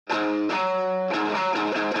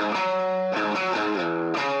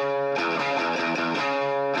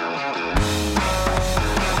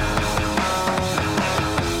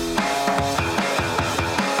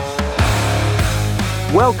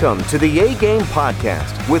Welcome to the A-Game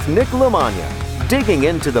Podcast with Nick LaMagna, digging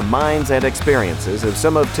into the minds and experiences of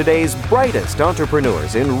some of today's brightest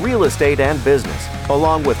entrepreneurs in real estate and business,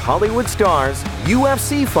 along with Hollywood stars,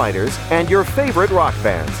 UFC fighters, and your favorite rock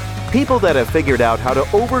bands. People that have figured out how to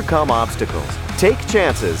overcome obstacles, take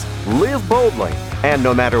chances, live boldly, and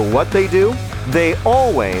no matter what they do, they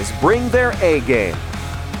always bring their A-game.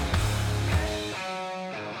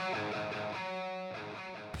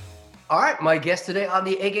 All right, my guest today on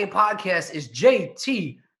the A-Game Podcast is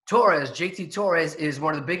JT Torres. JT Torres is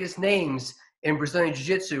one of the biggest names in Brazilian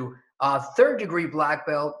Jiu-Jitsu. Third-degree black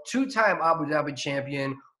belt, two-time Abu Dhabi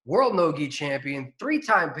champion, world no-gi champion,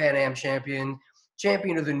 three-time Pan Am champion,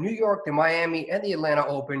 champion of the New York, the Miami, and the Atlanta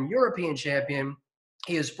Open, European champion.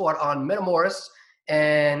 He has fought on Metamoris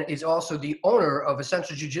and is also the owner of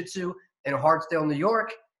Essential Jiu-Jitsu in Hartsdale, New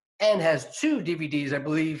York, and has two DVDs, I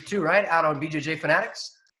believe, too, right, out on BJJ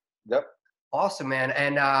Fanatics? Yep. Awesome, man.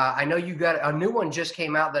 And I know you got a new one just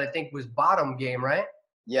came out that I think was Bottom Game, right?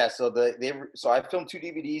 Yeah. So I filmed two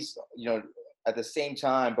DVDs, at the same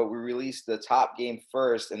time, but we released the Top Game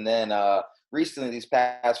first, and then recently, these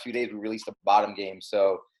past few days, we released the Bottom Game.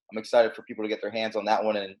 So I'm excited for people to get their hands on that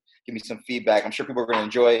one and give me some feedback. I'm sure people are going to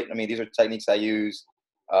enjoy it. I mean, these are techniques I use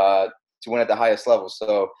to win at the highest level.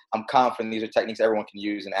 So I'm confident these are techniques everyone can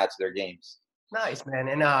use and add to their games. Nice, man.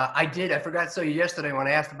 And I forgot to tell you yesterday when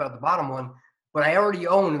I asked about the bottom one, but I already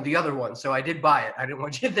own the other one, so I did buy it. I didn't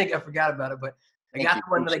want you to think I forgot about it, but I got the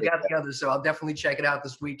one that I got the other, so I'll definitely check it out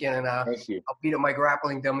this weekend, and I'll beat up my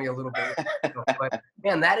grappling dummy a little bit. But,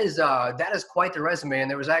 man, that is quite the resume, and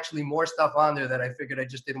there was actually more stuff on there that I figured I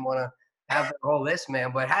just didn't want to have the whole list,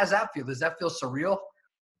 man. But how does that feel? Does that feel surreal?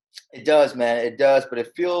 It does, man. It does, but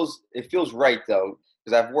it feels right, though,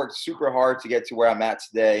 because I've worked super hard to get to where I'm at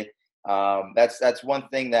today. That's one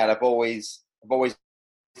thing that I've always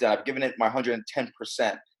done. I've given it my 110%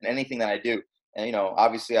 in anything that I do. And,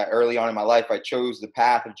 obviously early on in my life, I chose the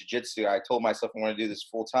path of jiu-jitsu. I told myself I wanted to do this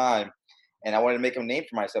full time, and I wanted to make a name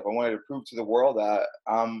for myself. I wanted to prove to the world that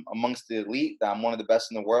I'm amongst the elite, that I'm one of the best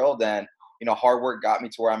in the world. And, hard work got me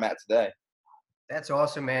to where I'm at today. That's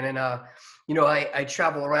awesome, man. And, I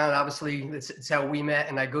travel around, obviously it's how we met,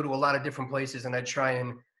 and I go to a lot of different places, and I try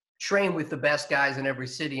and train with the best guys in every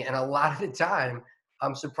city. And a lot of the time,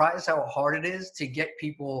 I'm surprised how hard it is to get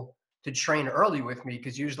people to train early with me,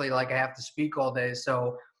 because usually I have to speak all day.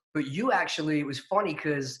 So, but you actually, it was funny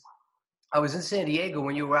because I was in San Diego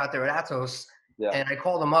when you were out there at Atos, and I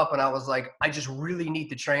called them up and I was like, I just really need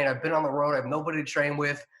to train. I've been on the road. I have nobody to train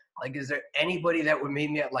with. Is there anybody that would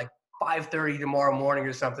meet me at 5:30 tomorrow morning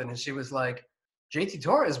or something? And she was like, JT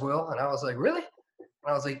Torres will. And I was like, really? And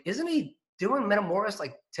I was like, isn't he doing Metamoris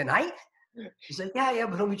tonight? She's like, yeah,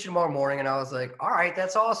 but he'll meet you tomorrow morning. And I was like, all right,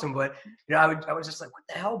 that's awesome. But I was just like, what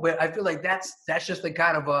the hell? But I feel like that's just the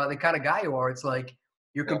kind of guy you are. It's like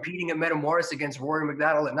you're competing at Metamoris against Rory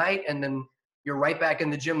McDonald at night, and then you're right back in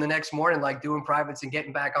the gym the next morning, doing privates and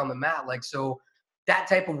getting back on the mat. So that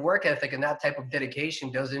type of work ethic and that type of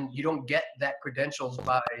dedication you don't get that credentials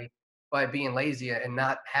by being lazy and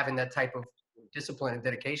not having that type of discipline and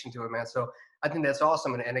dedication to it, man. So I think that's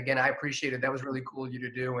awesome. And again, I appreciate it. That was really cool of you to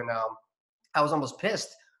do. And I was almost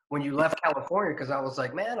pissed when you left California, because I was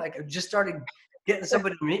like, man, I just started getting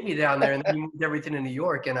somebody to meet me down there, and then you moved everything to New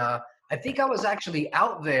York. And I think I was actually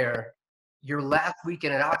out there your last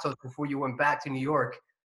weekend at Atos before you went back to New York,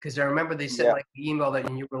 because I remember they sent the email that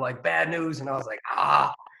you were like, bad news. And I was like,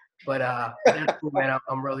 But that's cool, man.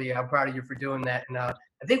 I'm proud of you for doing that. And I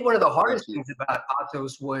think one of the hardest things about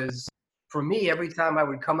Atos was, for me, every time I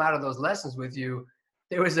would come out of those lessons with you,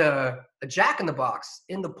 there was a Jack in the Box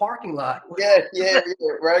in the parking lot. Yeah,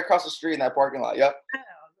 right across the street in that parking lot. Yep. I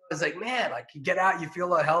was like, man, you get out, you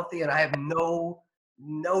feel healthy, and I have no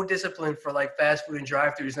discipline for fast food and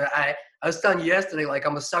drive-thrus. And I was telling you yesterday,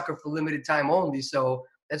 I'm a sucker for limited time only. So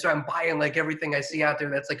that's why I'm buying everything I see out there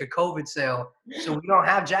that's a COVID sale. So we don't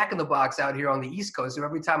have Jack in the Box out here on the East Coast. So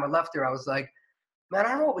every time I left there, I was like, man, I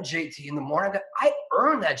don't know what with JT in the morning. I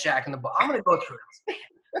earned that Jack in the Box. I'm going to go through this.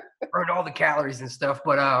 Earned all the calories and stuff.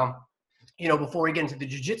 But, before we get into the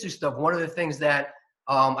jiu-jitsu stuff, one of the things that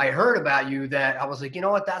I heard about you that I was like, you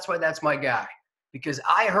know what, that's why that's my guy. Because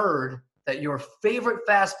I heard that your favorite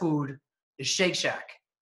fast food is Shake Shack.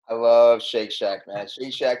 I love Shake Shack, man.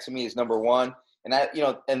 Shake Shack to me is number one. And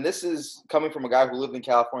and this is coming from a guy who lived in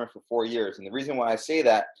California for 4 years. And the reason why I say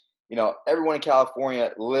that, everyone in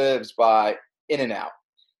California lives by In-N-Out.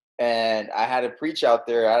 And I had to preach out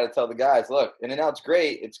there. I had to tell the guys, look, In-N-Out's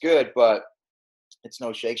great. It's good, but it's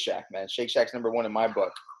no Shake Shack, man. Shake Shack's number one in my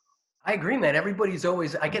book. I agree, man. Everybody's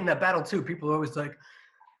always – I get in that battle too. People are always like,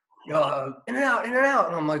 In and out, in and out.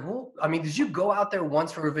 And I'm like, well, I mean, did you go out there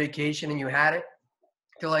once for a vacation and you had it?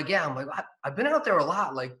 They're like, yeah. I'm like, I've been out there a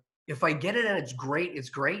lot. Like, if I get it and it's great, it's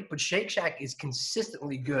great. But Shake Shack is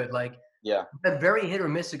consistently good. Like, Yeah, I've had very hit or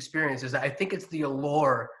miss experiences. I think it's the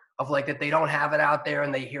allure of like that they don't have it out there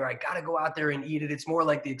and they hear, I got to go out there and eat it. It's more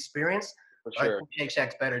like the experience. for But I sure. think Shake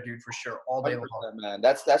Shack's better, dude, for sure, all day long. 100%, man.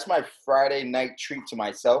 That's my Friday night treat to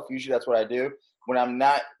myself. Usually that's what I do when I'm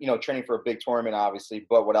not, training for a big tournament, obviously.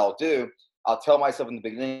 But what I'll do, I'll tell myself in the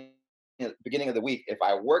beginning of the week, if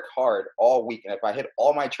I work hard all week and if I hit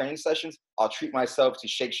all my training sessions, I'll treat myself to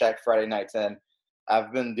Shake Shack Friday nights. And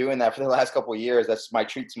I've been doing that for the last couple of years. That's my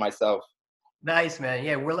treat to myself. Nice, man.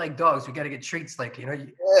 Yeah, we're like dogs. We got to get treats. Like,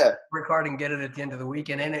 you Yeah. work hard and get it at the end of the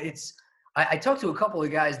weekend. And I talked to a couple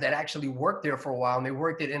of guys that actually worked there for a while and they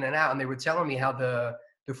worked it in and out. And they were telling me how the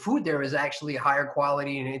food there is actually higher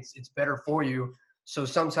quality and it's better for you. So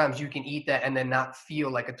sometimes you can eat that and then not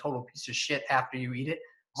feel like a total piece of shit after you eat it.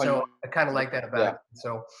 So I kind of like that about Yeah. it.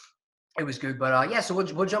 So it was good, but yeah. So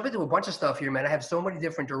we'll jump into a bunch of stuff here, man. I have so many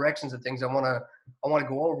different directions of things I wanna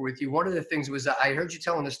go over with you. One of the things was I heard you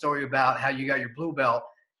telling the story about how you got your blue belt,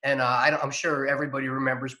 and I'm sure everybody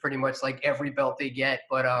remembers pretty much like every belt they get,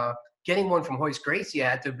 but getting one from Hoist Gracie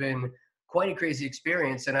had to have been quite a crazy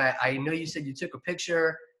experience. And I know you said you took a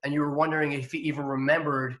picture and you were wondering if he even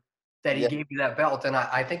remembered that he Yeah. gave you that belt, and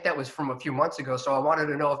I think that was from a few months ago. So I wanted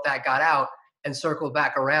to know if that got out and circled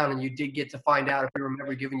back around and you did get to find out if you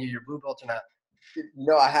remember giving you your blue belt or not.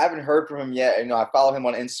 No, I haven't heard from him yet. I follow him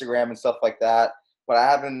on Instagram and stuff like that, but I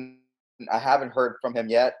haven't heard from him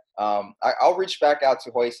yet. I'll reach back out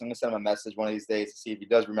to Hoist. I'm gonna send him a message one of these days to see if he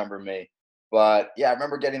does remember me. But yeah, I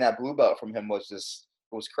remember getting that blue belt from him it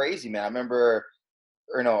was crazy, man. I remember,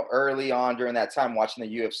 early on during that time watching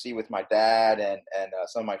the UFC with my dad and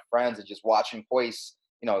some of my friends and just watching Hoist,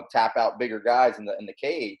 tap out bigger guys in the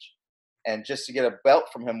cage, and just to get a belt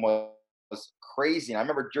from him was crazy. And I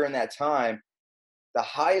remember during that time the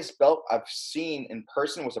highest belt I've seen in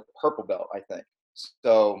person was a purple belt, I think.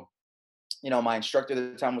 So, my instructor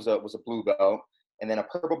at the time was a blue belt, and then a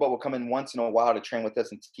purple belt would come in once in a while to train with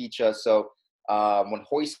us and teach us. So, when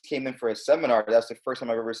Hoist came in for his seminar, that's the first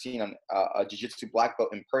time I've ever seen a jiu-jitsu black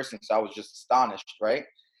belt in person. So I was just astonished, right?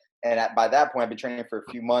 And by that point, I've been training for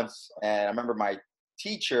a few months, and I remember my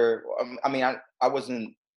teacher. I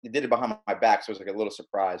wasn't. He did it behind my back, so it was like a little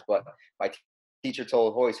surprise. But my teacher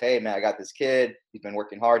told Hoist, "Hey, man, I got this kid. He's been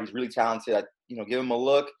working hard. He's really talented. Give him a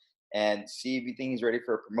look and see if you think he's ready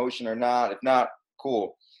for a promotion or not. If not,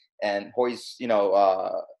 cool." And Hoist,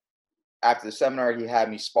 after the seminar, he had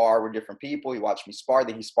me spar with different people. He watched me spar.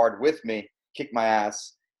 Then he sparred with me, kicked my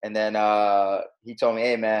ass, and then he told me,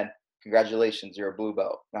 "Hey, man, congratulations, you're a blue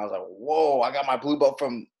belt." And I was like, "Whoa, I got my blue belt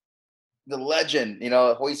from the legend,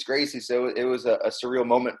 Hoist Gracie." So it was a surreal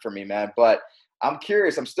moment for me, man. But I'm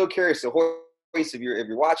curious. I'm still curious. So Hoist, if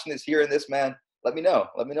you're watching this, hearing this, man, let me know.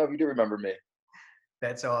 Let me know if you do remember me.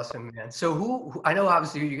 That's awesome, man. So I know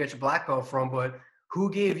obviously who you got your black belt from, but who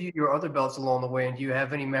gave you your other belts along the way? And do you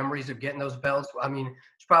have any memories of getting those belts? I mean,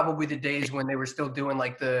 it's probably the days when they were still doing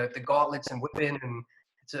like the gauntlets and whipping, and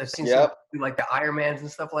I've seen some Yep. do like the Ironmans and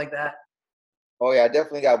stuff like that. Oh yeah, I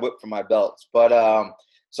definitely got whipped for my belts. But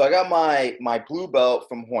so I got my blue belt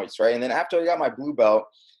from Hoist, right? And then after I got my blue belt,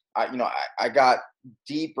 I got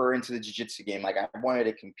deeper into the jiu-jitsu game. Like I wanted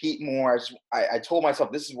to compete more. I told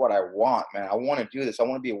myself, this is what I want, man. I want to do this. I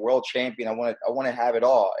want to be a world champion. I want to have it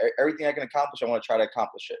all. Everything I can accomplish, I want to try to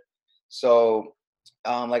accomplish it. So,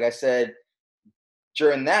 like I said,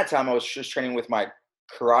 during that time, I was just training with my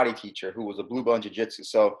karate teacher, who was a blue belt in jiu-jitsu.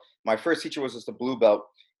 So my first teacher was just a blue belt.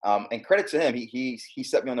 And credit to him, he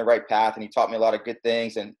set me on the right path, and he taught me a lot of good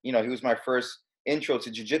things. And he was my first intro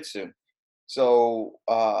to jiu-jitsu. So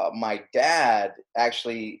my dad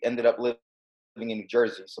actually ended up living in New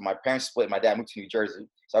Jersey. So my parents split. My dad moved to New Jersey.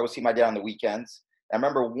 So I would see my dad on the weekends. I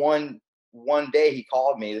remember one day he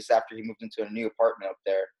called me, this after he moved into a new apartment up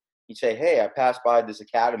there. He'd say, "Hey, I passed by this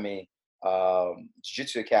academy,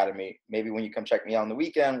 jiu-jitsu academy. Maybe when you come check me out on the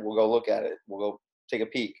weekend, we'll go look at it. We'll go take a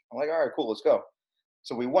peek." I'm like, "All right, cool, let's go."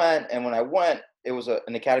 So we went, and when I went, it was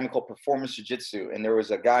an academy called Performance Jiu-Jitsu, and there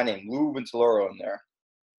was a guy named Lou Ventiloro in there,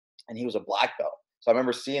 and he was a black belt. So I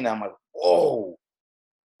remember seeing that. I'm like, whoa,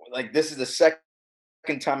 like this is the second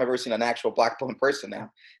time I've ever seen an actual black belt in person now.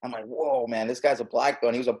 I'm like, whoa, man, this guy's a black belt.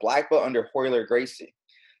 And he was a black belt under Hoyler Gracie.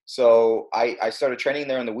 So I started training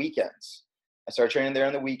there on the weekends.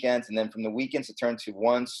 And then from the weekends it turned to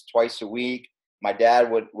once, twice a week. My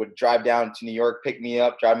dad would drive down to New York, pick me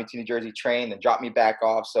up, drive me to New Jersey, train, and drop me back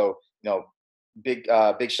off. So, big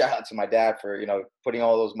shout out to my dad for, putting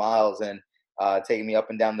all those miles and taking me up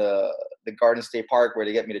and down the Garden State Park where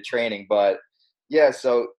to get me to training. But yeah,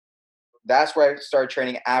 so that's where I started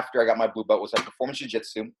training after I got my blue belt, was at Performance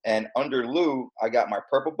Jiu-Jitsu. And under Lou, I got my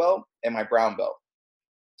purple belt and my brown belt.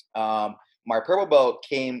 My purple belt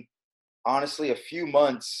came, honestly, a few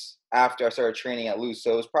months after I started training at Lou.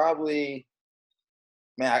 So it was probably,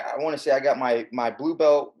 man, I want to say I got my blue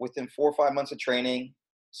belt within 4 or 5 months of training.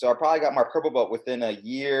 So I probably got my purple belt within a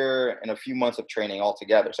year and a few months of training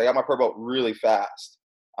altogether. So I got my purple belt really fast.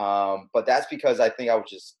 But that's because I think I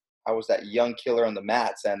was that young killer on the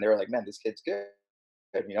mats, and they were like, man, this kid's good.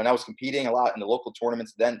 You know, and I was competing a lot in the local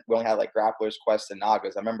tournaments. Then we only had like grapplers, quests, and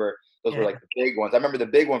nagas. I remember those were like the big ones. I remember the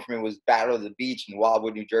big one for me was Battle of the Beach in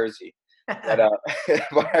Wildwood, New Jersey. But,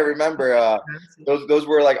 but I remember those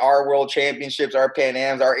were like our world championships, our Pan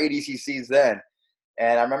Ams, our ADCCs then.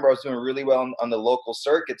 And I remember I was doing really well on the local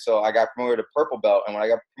circuit, so I got promoted to purple belt. And when I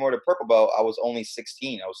got promoted to purple belt, I was only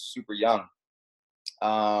 16. I was super young.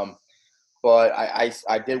 But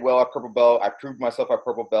I did well at purple belt. I proved myself at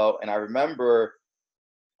purple belt. And I remember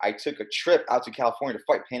I took a trip out to California to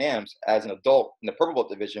fight Pan Ams as an adult in the purple belt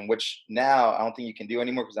division, which now I don't think you can do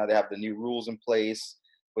anymore because now they have the new rules in place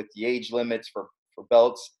with the age limits for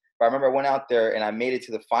belts. But I remember I went out there and I made it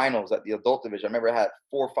to the finals at the adult division. I remember I had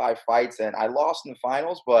 4 or 5 fights and I lost in the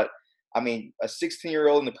finals. But, I mean, a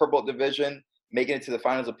 16-year-old in the purple belt division making it to the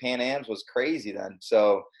finals of Pan Ams was crazy then.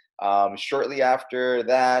 So shortly after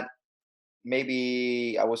that,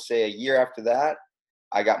 maybe I would say a year after that,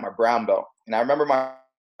 I got my brown belt. And I remember my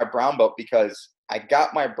brown belt because I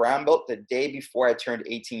got my brown belt the day before I turned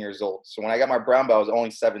 18 years old. So when I got my brown belt, I was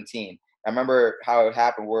only 17. I remember how it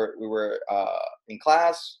happened. We were in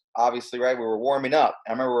class, obviously, right? We were warming up.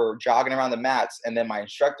 I remember we were jogging around the mats, and then my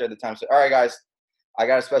instructor at the time said, all right, guys, I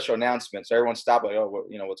got a special announcement. So everyone stopped, like, oh,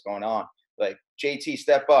 what's going on? Like, JT,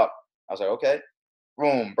 step up. I was like, okay.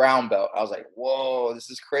 Boom, brown belt. I was like, whoa,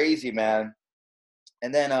 this is crazy, man.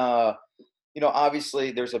 And then,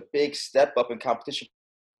 obviously there's a big step up in competition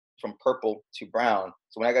from purple to brown.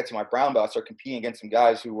 So when I got to my brown belt, I started competing against some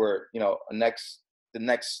guys who were, the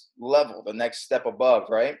next level, the next step above,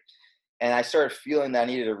 right? And I started feeling that I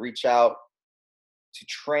needed to reach out to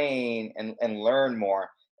train and learn more.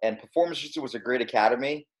 And Performance Jiu-Jitsu was a great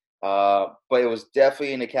academy, but it was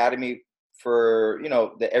definitely an academy for,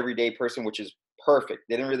 the everyday person, which is perfect.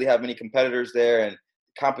 They didn't really have many competitors there, and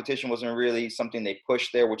competition wasn't really something they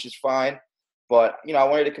pushed there, which is fine. But, I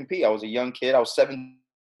wanted to compete. I was a young kid. I was 17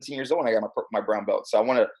 years old when I got my brown belt. So I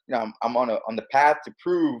want to, I'm on the path to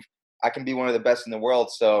prove I can be one of the best in the world.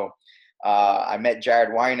 So I met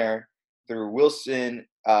Jared Weiner through Wilson.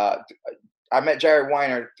 I met Jared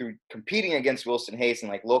Weiner through competing against Wilson Hayes in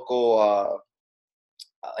like local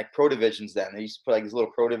like pro divisions then. They used to put like these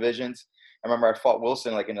little pro divisions. I remember I fought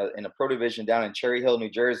Wilson like in a pro division down in Cherry Hill, New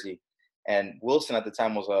Jersey. And Wilson at the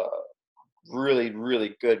time was a really,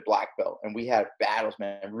 really good black belt. And we had battles,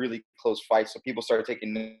 man, really close fights. So people started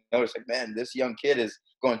taking notice, like, man, this young kid is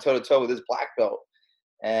going toe-to-toe with this black belt.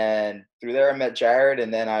 And through there, I met Jared.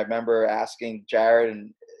 And then I remember asking Jared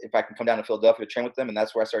if I can come down to Philadelphia to train with them. And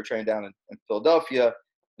that's where I started training down in Philadelphia.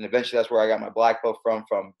 And eventually that's where I got my black belt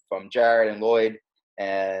from Jared and Lloyd.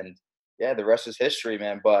 And, yeah, the rest is history,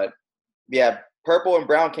 man. But, yeah, purple and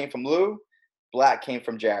brown came from Lou. Black came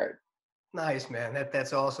from Jared. Nice, man.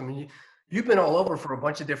 That's awesome. You've been all over for a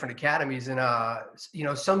bunch of different academies, and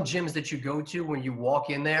some gyms that you go to, when you walk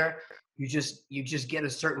in there, you just get a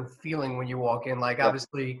certain feeling when you walk in. Like,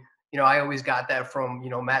 obviously, I always got that from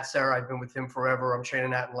Matt Serra. I've been with him forever. I'm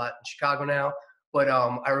training out in Chicago now. But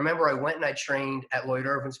I remember I went and I trained at Lloyd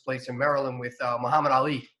Irvin's place in Maryland with Muhammad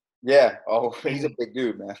Ali. Yeah. Oh, he's a big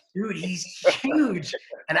dude, man. Dude, he's huge.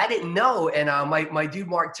 And I didn't know. And my dude,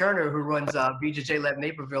 Mark Turner, who runs BJJ Lab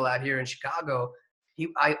Naperville out here in Chicago,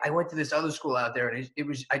 I went to this other school out there, and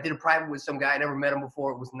I did a private with some guy. I never met him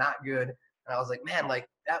before. It was not good. And I was like, man, like,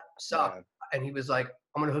 that sucked. Yeah. And he was like,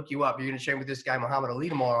 I'm going to hook you up. You're going to train with this guy, Muhammad Ali,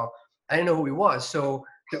 tomorrow. I didn't know who he was. So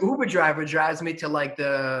the Uber driver drives me to Lloyd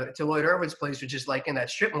Irvin's place, which is like in that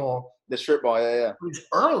strip mall. The strip mall, yeah. It was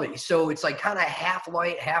early. So it's like kind of half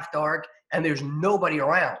light, half dark, and there's nobody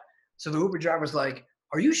around. So the Uber driver's like,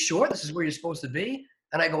 are you sure this is where you're supposed to be?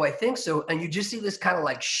 And I go, I think so. And you just see this kind of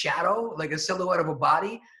like shadow, like a silhouette of a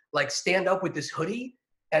body, like stand up with this hoodie,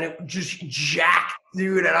 and it just jacked,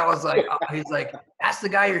 dude. And I was like, he's like, that's the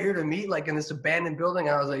guy you're here to meet, like in this abandoned building.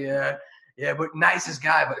 And I was like, yeah, but nicest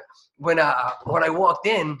guy. But when I walked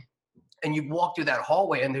in, and you walk through that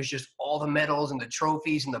hallway, and there's just all the medals and the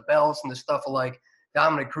trophies and the belts and the stuff of like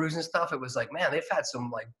Dominic Cruz and stuff. It was like, man, they've had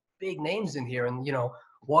some like big names in here. And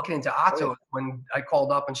walking into Otto, when I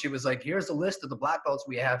called up and she was like, here's a list of the black belts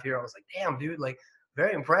we have here. I was like, damn, dude, like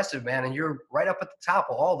very impressive, man. And you're right up at the top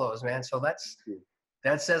of all those, man. So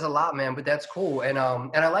that says a lot, man, but that's cool. And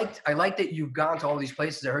I like that you've gone to all these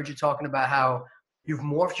places. I heard you talking about how you've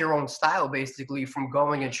morphed your own style basically from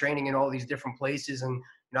going and training in all these different places. And,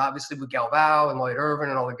 obviously with Galvao and Lloyd Irvin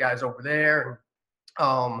and all the guys over there.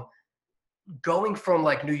 And going from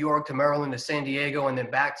like New York to Maryland to San Diego and then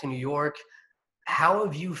back to New York, how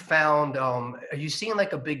have you found, are you seeing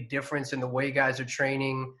like a big difference in the way guys are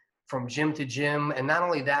training from gym to gym? And not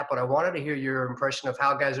only that, but I wanted to hear your impression of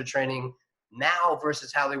how guys are training now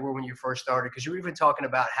versus how they were when you first started. Because you were even talking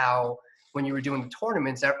about how when you were doing the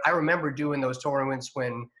tournaments, I remember doing those tournaments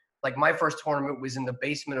when like my first tournament was in the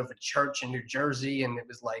basement of a church in New Jersey. And it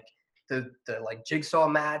was like the like jigsaw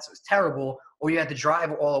mats. It was terrible. Or you had to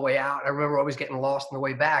drive all the way out. I remember always getting lost on the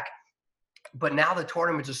way back. But now the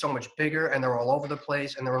tournaments are so much bigger and they're all over the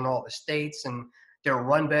place and they're in all the states and they're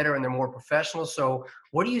run better and they're more professional. So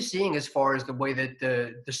what are you seeing as far as the way that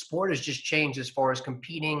the sport has just changed as far as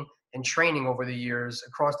competing and training over the years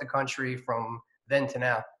across the country from then to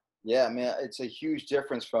now? Yeah, man, it's a huge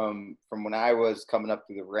difference from when I was coming up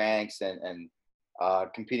through the ranks and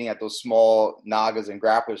competing at those small Nagas and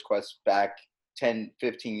grapplers quests back 10,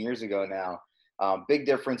 15 years ago now. Big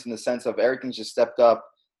difference in the sense of everything's just stepped up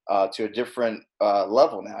to a different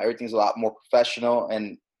level now. Everything's a lot more professional,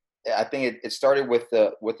 and I think it started with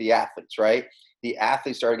the athletes, right? The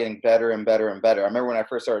athletes started getting better and better and better. I remember when I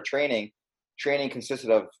first started training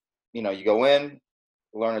consisted of, you go in,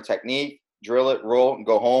 learn a technique, drill it, roll, and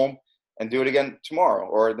go home, and do it again tomorrow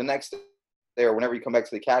or the next day or whenever you come back to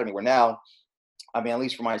the academy. Where now, I mean, at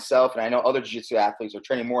least for myself, and I know other jiu-jitsu athletes are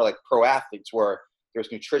training more like pro athletes, where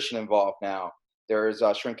there's nutrition involved now. There's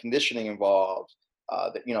strength conditioning involved.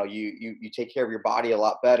 That you take care of your body a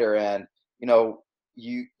lot better, and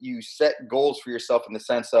you set goals for yourself in the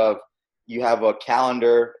sense of you have a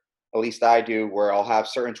calendar. At least I do, where I'll have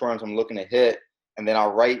certain tournaments I'm looking to hit, and then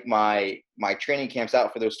I'll write my training camps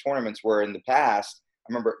out for those tournaments. Where in the past,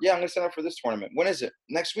 I remember, I'm going to sign up for this tournament. When is it?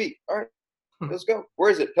 Next week. All right, let's go.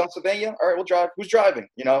 Where is it? Pennsylvania. All right, we'll drive. Who's driving?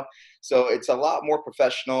 So it's a lot more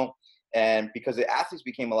professional, and because the athletes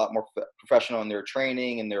became a lot more professional in their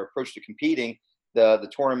training and their approach to competing,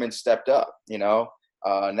 the tournaments stepped up. Now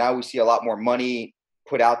we see a lot more money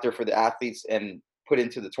put out there for the athletes and put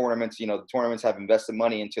into the tournaments. The tournaments have invested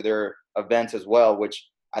money into their events as well, which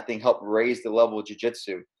I think helped raise the level of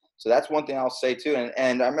jiu-jitsu. So that's one thing I'll say too.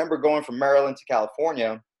 And I remember going from Maryland to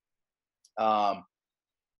California.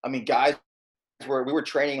 Guys we were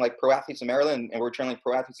training like pro athletes in Maryland, and we were training like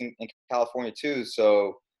pro athletes in California too.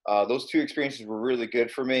 So those two experiences were really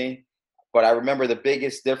good for me. But I remember the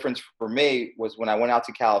biggest difference for me was when I went out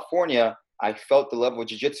to California, I felt the level of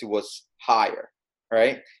jiu-jitsu was higher,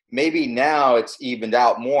 right? Maybe now it's evened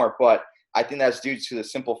out more, but I think that's due to the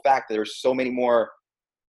simple fact that there's so many more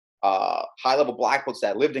high-level black belts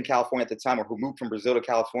that lived in California at the time or who moved from Brazil to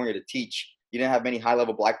California to teach. You didn't have many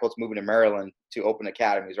high-level black belts moving to Maryland to open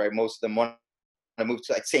academies, right? Most of them want to move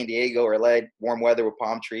to like San Diego or LA, warm weather with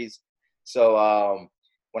palm trees. So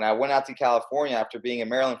when I went out to California after being in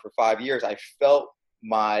Maryland for 5 years, I felt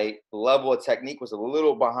my level of technique was a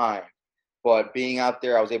little behind. But being out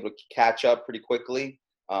there, I was able to catch up pretty quickly.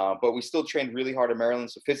 But we still trained really hard in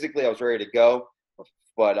Maryland. So physically, I was ready to go.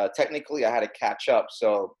 But technically, I had to catch up.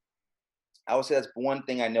 So I would say that's one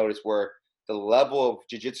thing I noticed, where the level of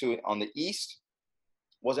jiu-jitsu on the East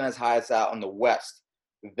wasn't as high as out on the West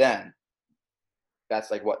then. That's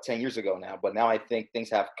like, 10 years ago now. But now I think things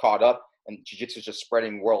have caught up, and jiu-jitsu is just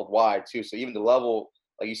spreading worldwide too. So even the level,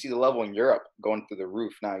 like you see the level in Europe going through the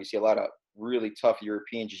roof now. You see a lot of really tough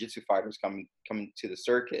European jiu-jitsu fighters coming to the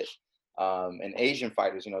circuit, and Asian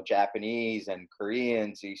fighters, Japanese and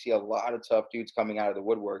Koreans. So you see a lot of tough dudes coming out of the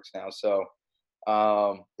woodworks now. So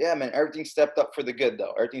man, everything stepped up for the good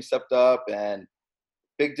though. Everything stepped up, and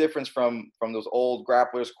big difference from those old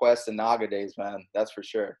grapplers, quests, and Naga days, man. That's for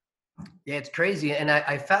sure. Yeah, it's crazy. And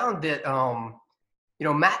I found that,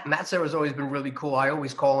 Matt Serra's always been really cool. I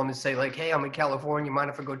always call him and say like, hey, I'm in California. Mind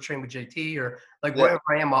if I go train with JT? Or like wherever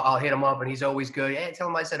I am, I'll hit him up, and he's always good. Hey, tell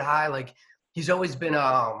him I said hi. Like he's always been,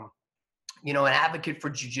 an advocate for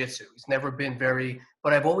jiu-jitsu. He's never been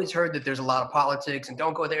but I've always heard that there's a lot of politics and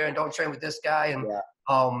don't go there and don't train with this guy. And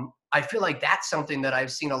I feel like that's something that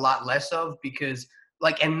I've seen a lot less of, because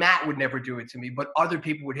and Matt would never do it to me, but other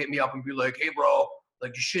people would hit me up and be like, hey bro,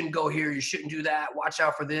 like you shouldn't go here. You shouldn't do that. Watch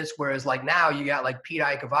out for this. Whereas like now you got like Pete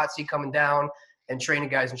Iacovazzi coming down and training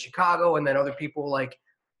guys in Chicago. And then other people I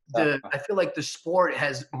feel like the sport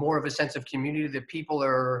has more of a sense of community, that people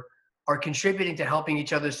are contributing to helping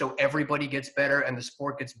each other, so everybody gets better and the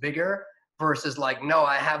sport gets bigger, versus like, no,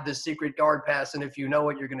 I have this secret guard pass, and if you know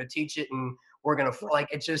it, you're going to teach it, and we're going to like,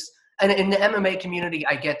 it's just, and in the MMA community,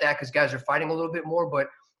 I get that because guys are fighting a little bit more, but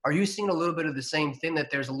are you seeing a little bit of the same thing, that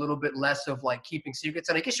there's a little bit less of like keeping secrets?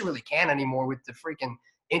 And I guess you really can anymore with the freaking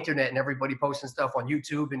internet and everybody posting stuff on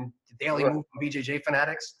YouTube and the Daily Right. Move from BJJ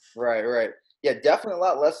fanatics. Right. Yeah, definitely a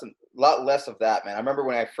lot less of that, man. I remember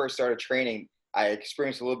when I first started training, I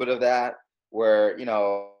experienced a little bit of that where,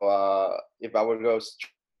 if I would go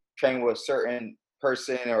train with a certain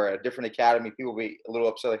person or a different academy, people would be a little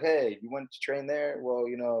upset, like, hey, you went to train there? Well,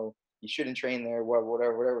 you shouldn't train there,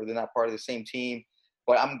 whatever. They're not part of the same team.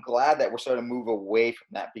 But I'm glad that we're starting to move away from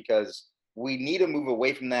that, because we need to move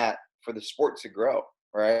away from that for the sport to grow,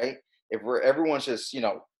 right? If everyone's just,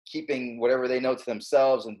 keeping whatever they know to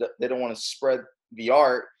themselves and they don't want to spread the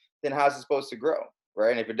art, then how's it supposed to grow,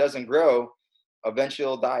 right? And if it doesn't grow, eventually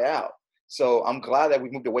it'll die out. So I'm glad that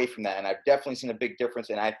we've moved away from that, and I've definitely seen a big difference.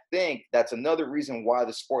 And I think that's another reason why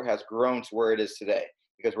the sport has grown to where it is today,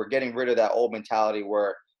 because we're getting rid of that old mentality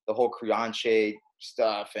where the whole Crianche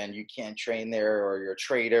stuff and you can't train there or you're a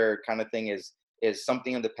traitor kind of thing is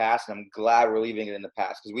something in the past. And I'm glad we're leaving it in the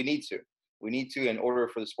past, because we need to in order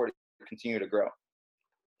for the sport to continue to grow.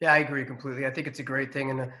 Yeah, I agree completely. I think it's a great thing.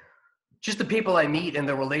 And just the people I meet and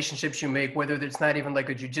the relationships you make, whether it's not even like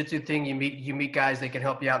a jiu-jitsu thing, you meet guys that can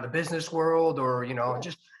help you out in the business world, or,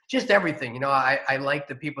 just everything. I like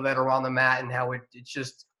the people that are on the mat and how it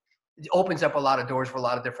opens up a lot of doors for a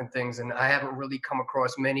lot of different things. And I haven't really come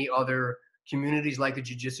across many other communities like the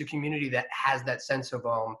jiu-jitsu community that has that sense of,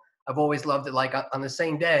 I've always loved it. Like on the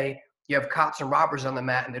same day, you have cops and robbers on the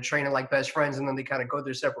mat and they're training like best friends, and then they kind of go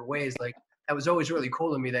their separate ways. Like, that was always really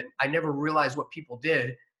cool to me, that I never realized what people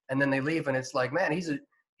did. And then they leave and it's like, man,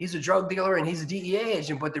 he's a drug dealer and he's a DEA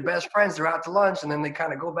agent, but they're best friends. They're out to lunch, and then they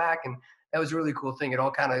kind of go back, and that was a really cool thing. It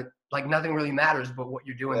all kind of like nothing really matters but what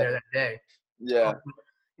you're doing there that day. Yeah.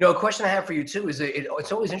 A question I have for you too is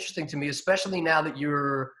it's always interesting to me, especially now that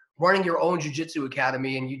you're running your own jiu-jitsu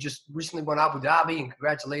academy and you just recently won Abu Dhabi, and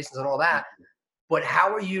congratulations on all that. But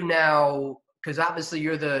how are you now? Because obviously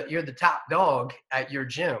you're the top dog at your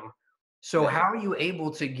gym. So how are you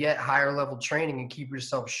able to get higher level training and keep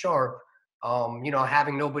yourself sharp?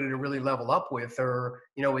 Having nobody to really level up with, or,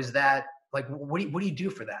 is that like, what do you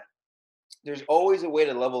do for that? There's always a way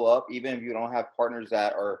to level up, even if you don't have partners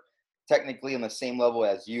that are technically on the same level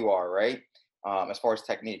as you are, right? As far as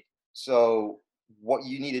technique. So what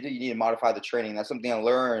you need to do, you need to modify the training. That's something I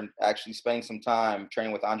learned actually spending some time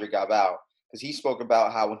training with Andre Galbao, because he spoke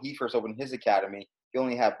about how when he first opened his academy, he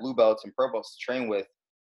only had blue belts and purple belts to train with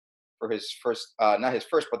for his first, not his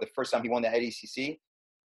first, but the first time he won the ADCC.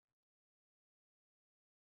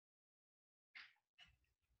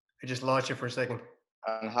 I just lost you for a second.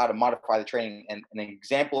 On how to modify the training. And an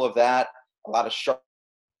example of that, a lot of sharp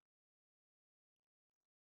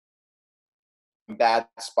bad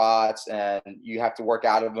spots, and you have to work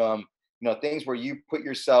out of them, things where you put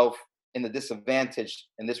yourself in the disadvantage,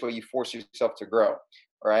 and this way you force yourself to grow,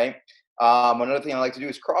 right? Another thing I like to do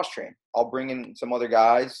is cross train. I'll bring in some other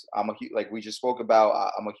guys. Like we just spoke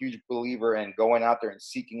about, I'm a huge believer in going out there and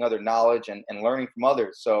seeking other knowledge and learning from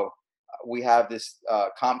others. So we have this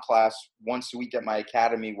comp class once a week at my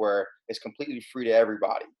academy where it's completely free to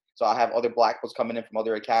everybody. So I have other black belts coming in from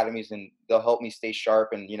other academies, and they'll help me stay sharp,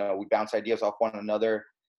 and we bounce ideas off one another.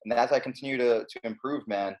 And as I continue to improve,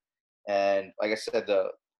 man, and like I said, the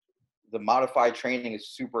modified training is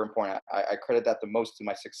super important. I credit that the most to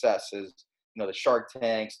my success is, the Shark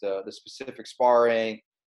Tanks, the specific sparring,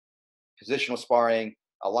 positional sparring,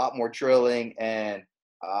 a lot more drilling, and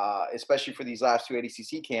especially for these last two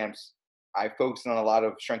ADCC camps, I focused on a lot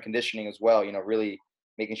of strength conditioning as well, really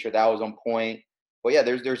making sure that was on point. But yeah,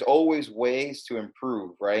 there's always ways to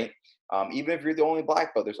improve, right? Even if you're the only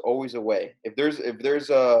black belt, there's always a way. If there's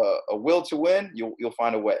a will to win, you'll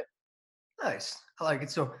find a way. Nice. I like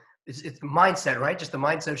it. So it's mindset, right? Just the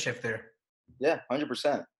mindset shift there. Yeah,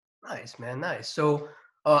 100%. Nice, man. Nice. So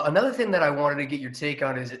another thing that I wanted to get your take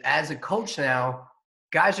on is, as a coach now,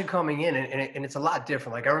 guys are coming in and it's a lot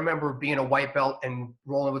different. Like, I remember being a white belt and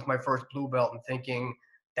rolling with my first blue belt and thinking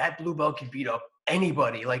that blue belt could beat up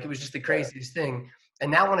anybody. Like, it was just the craziest thing.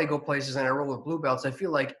 And now when I go places and I roll with blue belts, I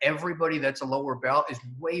feel like everybody that's a lower belt is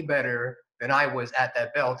way better than I was at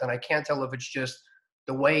that belt. And I can't tell if it's just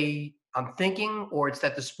the way I'm thinking or it's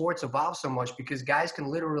that the sport's evolved so much, because guys can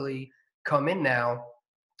literally come in now.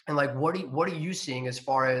 And like, what are you seeing as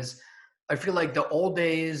far as, I feel like the old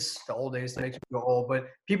days that makes me go old, but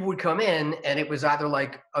people would come in and it was either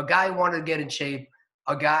like a guy who wanted to get in shape,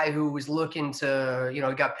 a guy who was looking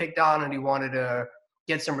to, got picked on and he wanted to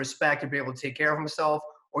get some respect and be able to take care of himself,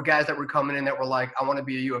 or guys that were coming in that were like, I want to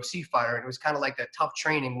be a UFC fighter. And it was kind of like that tough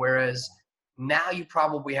training. Whereas Now you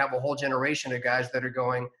probably have a whole generation of guys that are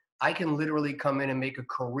going, I can literally come in and make a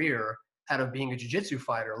career out of being a jiu-jitsu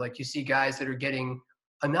fighter. Like you see guys that are getting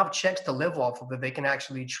enough checks to live off of that they can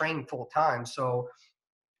actually train full time. So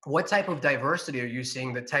what type of diversity are you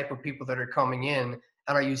seeing, the type of people that are coming in?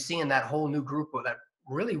 And are you seeing that whole new group that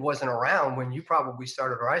really wasn't around when you probably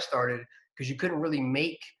started or I started, because you couldn't really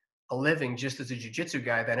make a living just as a jiu-jitsu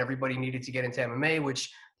guy? Then everybody needed to get into MMA,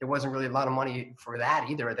 which there wasn't really a lot of money for that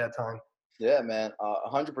either at that time. Yeah, man,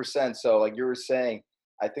 100%. So like you were saying,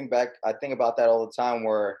 I think about that all the time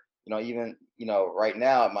where, even, right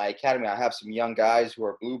now at my academy, I have some young guys who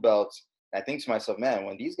are blue belts. And I think to myself, man,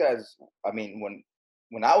 when these guys, I mean,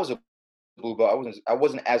 when I was a blue belt, I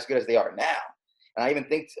wasn't as good as they are now. And I even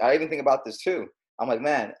think about this too. I'm like,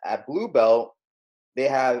 man, at blue belt, they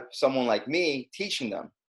have someone like me teaching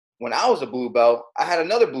them. When I was a blue belt, I had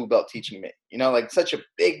another blue belt teaching me. Like such a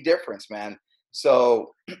big difference, man.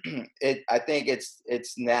 So I think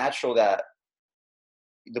it's natural that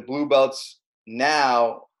the blue belts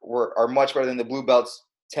now are much better than the blue belts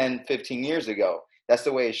 10, 15 years ago. That's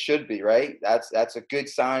the way it should be, right? That's a good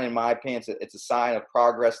sign in my opinion. It's a sign of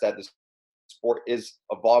progress that the sport is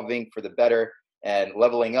evolving for the better and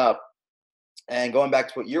leveling up. And going back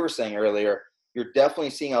to what you were saying earlier, you're definitely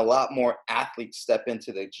seeing a lot more athletes step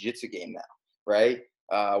into the jiu-jitsu game now, right?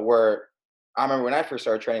 Where I remember when I first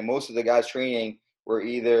started training, most of the guys training were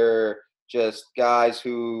either just guys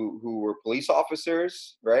who were police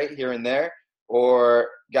officers, right, here and there, or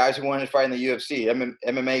guys who wanted to fight in the UFC,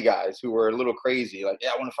 MMA guys who were a little crazy, like,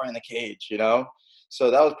 yeah, I want to fight in the cage. So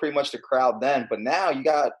that was pretty much the crowd then. But now you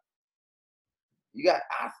got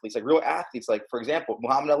athletes, like real athletes. Like, for example,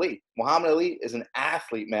 Muhammad Ali. Muhammad Ali is an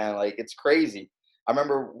athlete, man. Like, it's crazy. I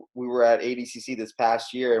remember we were at ADCC this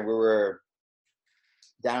past year, and we were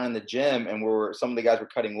down in the gym, and some of the guys were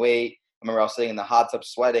cutting weight. I remember I was sitting in the hot tub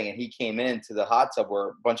sweating, and he came into the hot tub where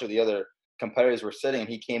a bunch of the other competitors were sitting, and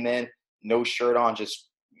he came in, no shirt on, just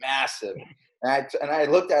massive. And I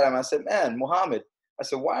looked at him, I said, man, Muhammad, I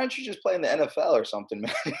said, why don't you just play in the NFL or something,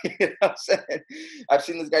 man? You know what I'm saying? I've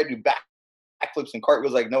seen this guy do backflips and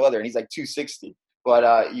cartwheels like no other, and he's like 260.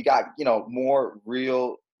 But you got, more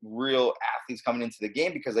real athletes coming into the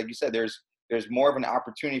game because, like you said, there's more of an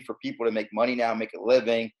opportunity for people to make money now, make a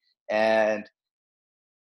living. And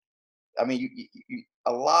I mean,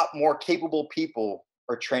 a lot more capable people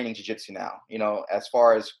are training jiu-jitsu now, as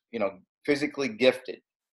far as, physically gifted.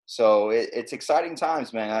 So it's exciting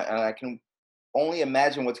times, man. And I can only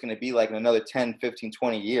imagine what's going to be like in another 10, 15,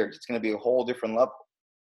 20 years. It's going to be a whole different level.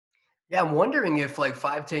 Yeah, I'm wondering if like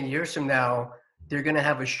 5, 10 years from now, they're going to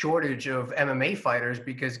have a shortage of MMA fighters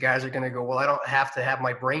because guys are going to go, well, I don't have to have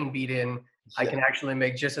my brain beat in. I can actually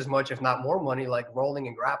make just as much, if not more money, like rolling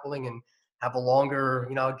and grappling and have a longer,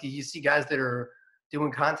 you see guys that are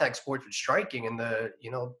doing contact sports with striking and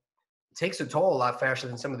it takes a toll a lot faster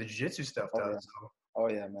than some of the jiu-jitsu stuff does. Yeah. So, Oh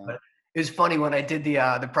yeah, man. but it was funny when I did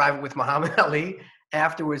the private with Muhammad Ali.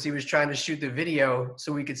 Afterwards, he was trying to shoot the video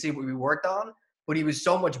so we could see what we worked on, but he was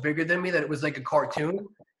so much bigger than me that it was like a cartoon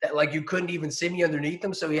that like you couldn't even see me underneath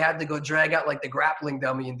him. So he had to go drag out like the grappling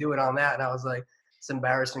dummy and do it on that. And I was like, it's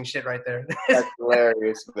embarrassing shit right there. That's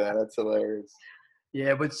hilarious, man. That's hilarious.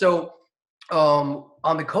 Yeah, but so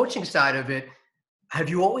on the coaching side of it, have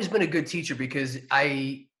you always been a good teacher? Because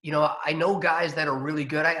I know guys that are really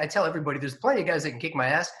good. I tell everybody there's plenty of guys that can kick my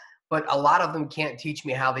ass, but a lot of them can't teach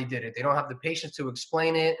me how they did it. They don't have the patience to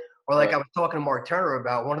explain it. Or like I was talking to Mark Turner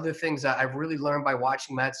about, one of the things that I've really learned by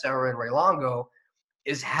watching Matt Serra and Ray Longo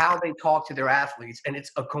is how they talk to their athletes. And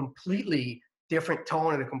it's a completely different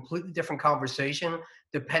tone and a completely different conversation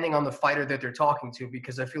depending on the fighter that they're talking to,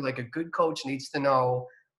 because I feel like a good coach needs to know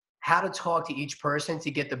how to talk to each person to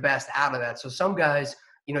get the best out of that. So some guys,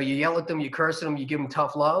 you yell at them, you curse at them, you give them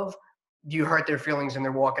tough love, you hurt their feelings and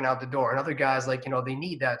they're walking out the door. And other guys, like, they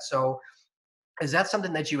need that. So is that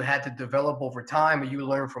something that you had to develop over time, or you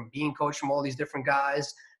learned from being coached from all these different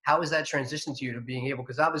guys? How is that transition to you to being able,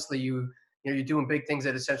 because obviously you're doing big things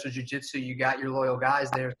at Essential Jiu-Jitsu, you got your loyal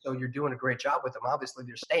guys there, so you're doing a great job with them. Obviously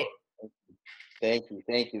they're staying. Thank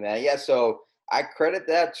you, man. Yeah, so I credit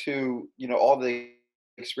that to, all the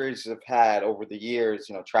experiences I've had over the years,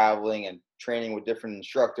 traveling and training with different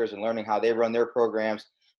instructors and learning how they run their programs.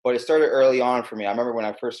 But it started early on for me. I remember when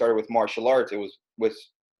I first started with martial arts, it was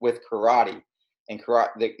with karate. And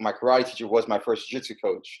my karate teacher was my first jiu-jitsu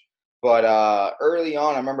coach. But early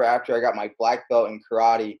on, I remember after I got my black belt in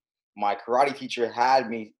karate, my karate teacher had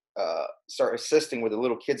me start assisting with a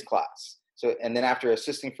little kids class. So, and then after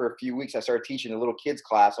assisting for a few weeks, I started teaching a little kids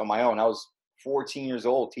class on my own. I was 14 years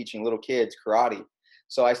old teaching little kids karate.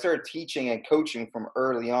 So I started teaching and coaching from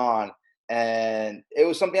early on. And it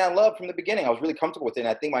was something I loved from the beginning. I was really comfortable with it. And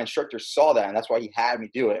I think my instructor saw that, and that's why he had me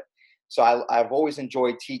do it. So I've always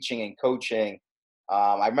enjoyed teaching and coaching.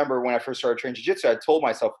 I remember when I first started training jiu-jitsu, I told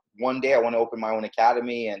myself one day I want to open my own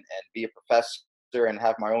academy and be a professor and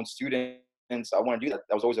have my own students. I want to do that.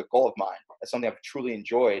 That was always a goal of mine. That's something I've truly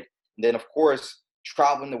enjoyed. And then, of course,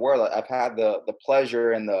 traveling the world, I've had the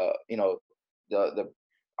pleasure and the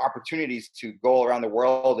opportunities to go around the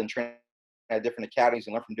world and train at different academies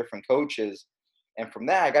and learn from different coaches. And from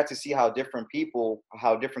that, I got to see how different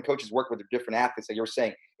coaches work with the different athletes. Like you were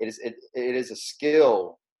saying, it is a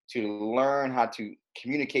skill to learn how to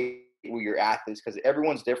communicate with your athletes, because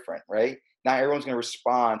everyone's different, right? Not everyone's going to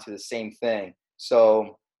respond to the same thing.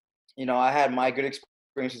 So, I had my good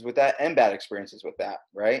experiences with that and bad experiences with that,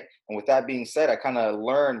 right? And with that being said, I kind of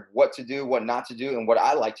learned what to do, what not to do, and what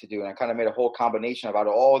I like to do. And I kind of made a whole combination about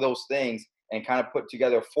all of those things and kind of put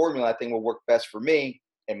together a formula I think will work best for me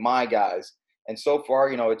and my guys. And so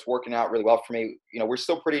far, it's working out really well for me. We're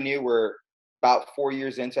still pretty new. We're about 4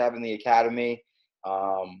 years into having the academy.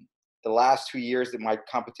 The last 2 years that my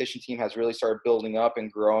competition team has really started building up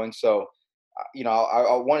and growing. So, I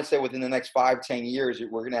want to say within the next 5-10 years,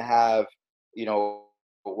 we're going to have, we're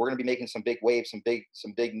going to be making some big waves, some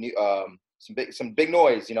big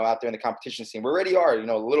noise, out there in the competition scene. We already are,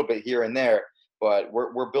 a little bit here and there, but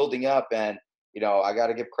we're building up. And, I got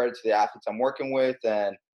to give credit to the athletes I'm working with.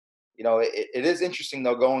 And, it is interesting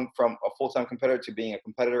though, going from a full-time competitor to being a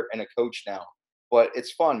competitor and a coach now. But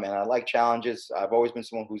it's fun, man. I like challenges. I've always been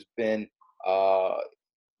someone who's been,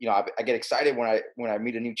 I get excited when I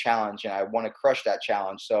meet a new challenge and I want to crush that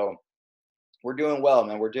challenge. So we're doing well,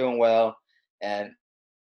 man. We're doing well. And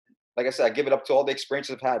like I said, I give it up to all the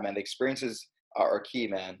experiences I've had, man. The experiences are key,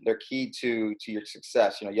 man. They're key to your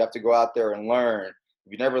success. You have to go out there and learn.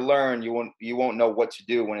 If you never learn, you won't know what to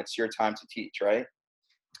do when it's your time to teach, right?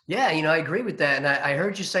 Yeah, I agree with that. And I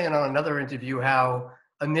heard you saying on another interview how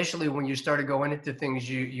initially when you started going into things,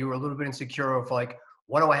 you were a little bit insecure of like,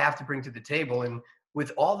 what do I have to bring to the table? And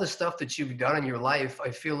with all the stuff that you've done in your life, I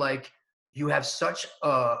feel like you have such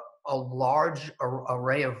a large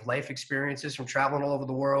array of life experiences from traveling all over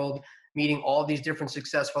the world, meeting all these different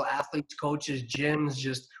successful athletes, coaches, gyms,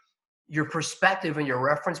 just your perspective and your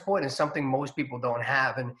reference point is something most people don't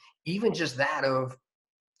have. And even just that of,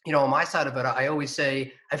 on my side of it, I always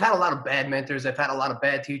say I've had a lot of bad mentors. I've had a lot of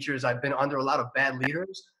bad teachers. I've been under a lot of bad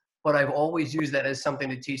leaders, but I've always used that as something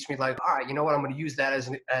to teach me like, all right, you know what? I'm going to use that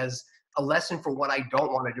as a lesson for what I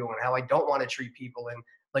don't want to do and how I don't want to treat people. And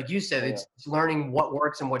like you said, it's learning what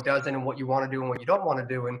works and what doesn't and what you want to do and what you don't want to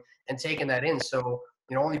do and taking that in. So,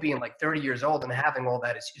 only being like 30 years old and having all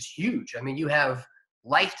that is huge. I mean, you have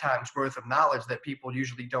lifetimes worth of knowledge that people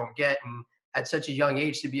usually don't get. And at such a young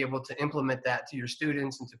age to be able to implement that to your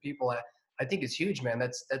students and to people, I think it's huge, man.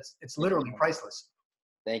 It's literally priceless.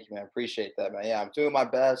 Thank you, man. Appreciate that, man. Yeah, I'm doing my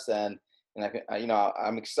best, and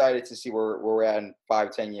I'm excited to see where we're at in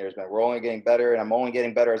 5-10 years, man. We're only getting better, and I'm only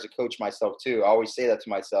getting better as a coach myself too. I always say that to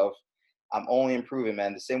myself. I'm only improving,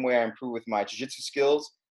 man. The same way I improve with my jiu-jitsu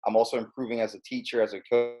skills, I'm also improving as a teacher, as a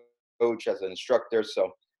coach, as an instructor.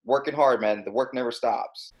 So working hard, man. The work never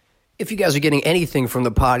stops. If you guys are getting anything from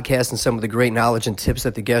the podcast and some of the great knowledge and tips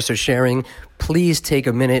that the guests are sharing, please take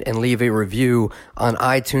a minute and leave a review on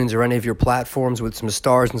iTunes or any of your platforms with some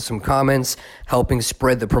stars and some comments, helping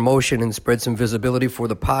spread the promotion and spread some visibility for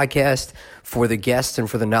the podcast, for the guests, and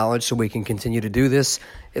for the knowledge so we can continue to do this.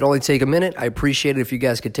 It'll only take a minute. I appreciate it if you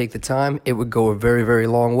guys could take the time. It would go a very, very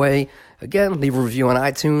long way. Again, leave a review on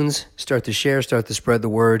iTunes, start to share, start to spread the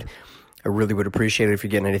word. I really would appreciate it if you're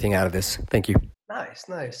getting anything out of this. Thank you.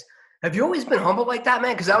 Nice. Have you always been humble like that,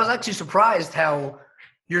 man? Because I was actually surprised how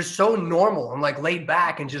you're so normal and like laid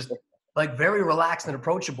back and just like very relaxed and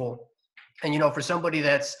approachable. And, for somebody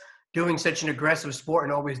that's doing such an aggressive sport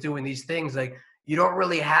and always doing these things, like you don't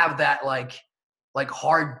really have that like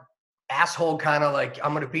hard asshole kind of like,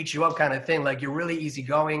 I'm going to beat you up kind of thing. Like you're really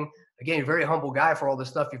easygoing. Again, you're a very humble guy for all the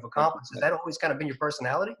stuff you've accomplished. Has that always kind of been your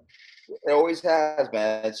personality? It always has,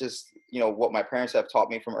 man. It's just, what my parents have taught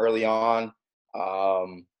me from early on.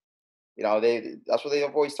 That's what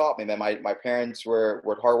they've always taught me, man. My parents were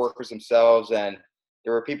hard workers themselves, and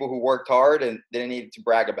there were people who worked hard and they didn't need to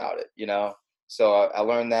brag about it, So I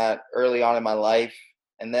learned that early on in my life.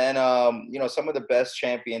 And then, some of the best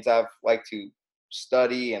champions I've liked to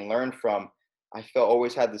study and learn from, I felt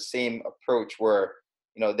always had the same approach where,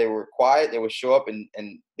 they were quiet, they would show up and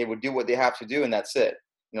they would do what they have to do, and that's it.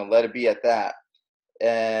 Let it be at that.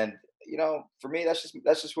 And for me, that's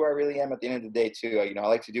just who I really am at the end of the day too. I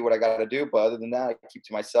like to do what I got to do, but other than that, I keep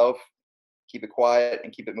to myself, keep it quiet,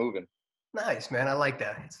 and keep it moving. Nice, man. I like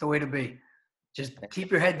that. It's the way to be. Just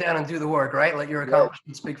keep your head down and do the work, right? Let your Yeah,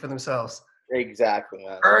 accomplishments speak for themselves. exactly,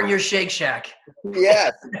 man. Earn your Shake Shack.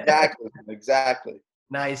 Yes, exactly, exactly.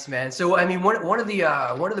 Nice, man. So, I mean, one of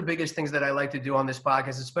the biggest things that I like to do on this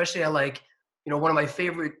podcast, especially I like, one of my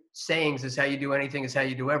favorite sayings is how you do anything is how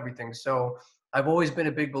you do everything. So I've always been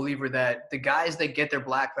a big believer that the guys that get their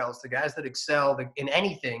black belts, the guys that excel in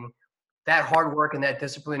anything, that hard work and that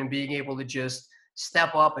discipline and being able to just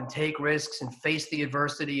step up and take risks and face the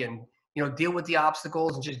adversity and, deal with the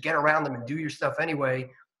obstacles and just get around them and do your stuff anyway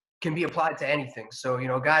can be applied to anything. So,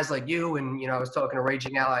 guys like you and, I was talking to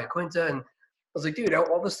Raging Ally Quinta, and I was like, dude,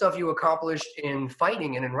 all the stuff you accomplished in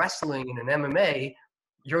fighting and in wrestling and in MMA,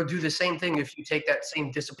 you'll do the same thing if you take that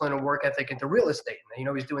same discipline and work ethic into real estate.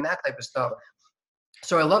 And, he's doing that type of stuff.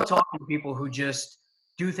 So I love talking to people who just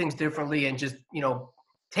do things differently and just,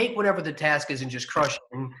 take whatever the task is and just crush it.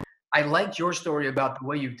 And I liked your story about the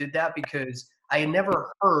way you did that because I had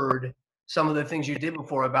never heard some of the things you did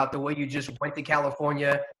before about the way you just went to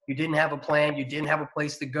California. You didn't have a plan. You didn't have a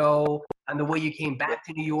place to go. And the way you came back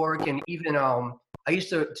to New York. And even I used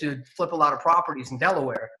to flip a lot of properties in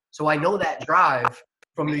Delaware. So I know that drive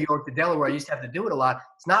from New York to Delaware. I used to have to do it a lot.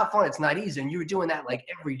 It's not fun. It's not easy. And you were doing that like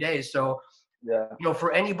every day. So, Yeah.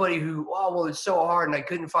 For anybody who, it's so hard and I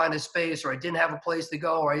couldn't find a space or I didn't have a place to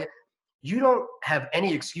go, or you don't have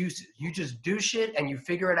any excuses. You just do shit and you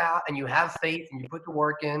figure it out and you have faith and you put the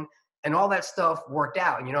work in and all that stuff worked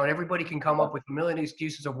out. And everybody can come up with a million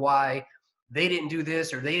excuses of why they didn't do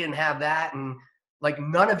this or they didn't have that. And like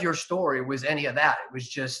none of your story was any of that. It was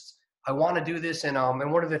just, I want to do this. And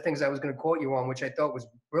one of the things I was going to quote you on, which I thought was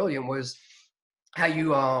brilliant, was how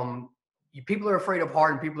people are afraid of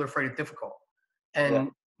hard and people are afraid of difficult.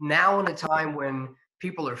 And now in a time when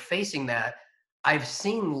people are facing that, I've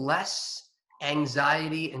seen less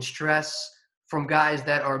anxiety and stress from guys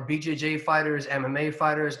that are BJJ fighters, MMA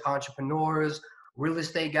fighters, entrepreneurs, real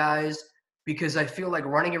estate guys, because I feel like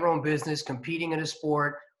running your own business, competing in a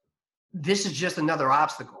sport, this is just another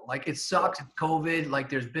obstacle. Like it sucks, it's COVID, like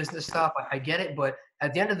there's business stuff, I get it, but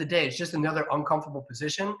at the end of the day, it's just another uncomfortable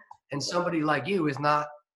position. And somebody like you is not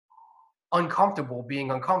uncomfortable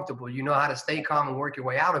being uncomfortable. You know how to stay calm and work your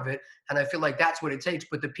way out of it. And I feel like that's what it takes.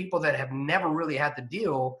 But the people that have never really had to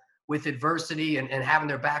deal with adversity and having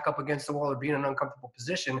their back up against the wall or being in an uncomfortable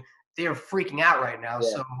position, they are freaking out right now.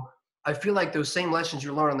 So I feel like those same lessons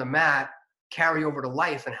you learn on the mat carry over to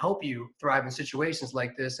life and help you thrive in situations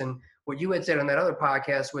like this. And what you had said on that other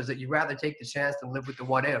podcast was that you'd rather take the chance than live with the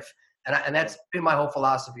what if. And that's been my whole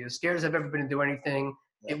philosophy. As scared as I've ever been to do anything,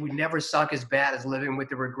 it would never suck as bad as living with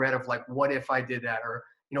the regret of like, what if I did that? Or,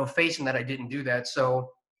 facing that I didn't do that.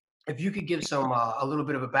 So if you could give some, a little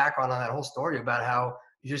bit of a background on that whole story about how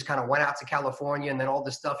you just kind of went out to California and then all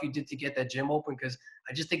the stuff you did to get that gym open. Cause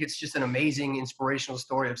I just think it's just an amazing inspirational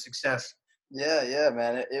story of success. Yeah,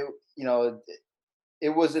 man.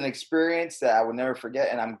 It was an experience that I would never forget.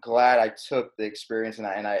 And I'm glad I took the experience and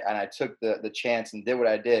I took the chance and did what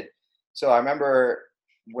I did. So I remember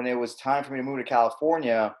when it was time for me to move to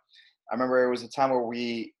California, I remember it was a time where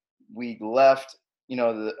we left,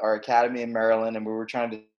 our academy in Maryland, and we were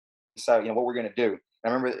trying to decide, what we're going to do. And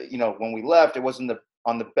I remember, when we left, it wasn't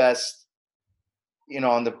on the best,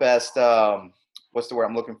 what's the word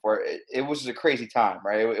I'm looking for? It was just a crazy time,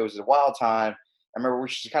 right? It was a wild time. I remember we were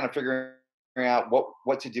just kind of figuring out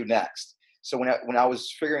what to do next. So when I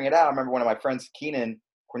was figuring it out, I remember one of my friends, Keenan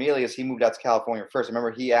Cornelius, he moved out to California first. I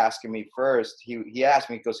remember he asking me first. He asked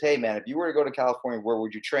me, he goes, "Hey man, if you were to go to California, where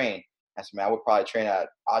would you train?" I said, "Man, I would probably train at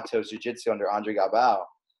Atos Jiu-Jitsu under Andre Galbao."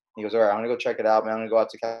 He goes, "All right, I'm gonna go check it out, man. I'm gonna go out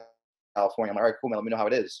to California." I'm like, "All right, cool, man. Let me know how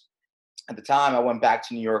it is." At the time, I went back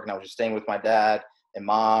to New York, and I was just staying with my dad and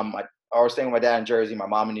mom. I was staying with my dad in Jersey, my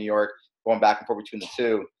mom in New York, going back and forth between the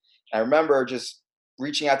two. And I remember just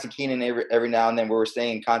reaching out to Keenan every now and then. We were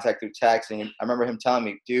staying in contact through text, and I remember him telling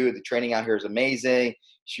me, "Dude, the training out here is amazing. You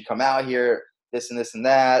should come out here, this and this and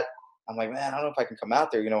that." I'm like, "Man, I don't know if I can come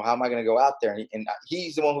out there. How am I going to go out there?" And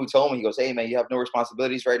he's the one who told me, he goes, "Hey, man, you have no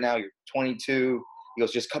responsibilities right now. You're 22. He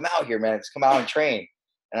goes, "Just come out here, man. Just come out and train."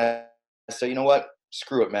 And I said, "You know what?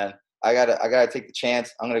 Screw it, man. I gotta take the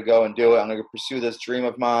chance. I'm going to go and do it. I'm going to pursue this dream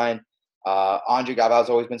of mine." Andre Galbao has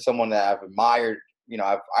always been someone that I've admired.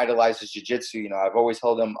 I've idolized his jiu-jitsu. I've always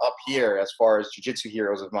held him up here as far as jiu-jitsu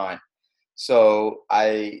heroes of mine. So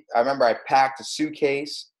I remember I packed a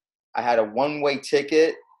suitcase. I had a one-way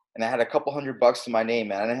ticket, and I had a couple $100 to my name,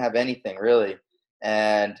 man. I didn't have anything really,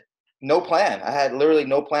 and no plan. I had literally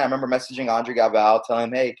no plan. I remember messaging Andre Galbao, telling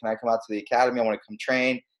him, "Hey, can I come out to the academy? I want to come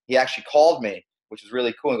train." He actually called me, which was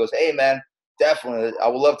really cool. He goes, "Hey, man, definitely. I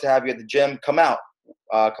would love to have you at the gym. Come out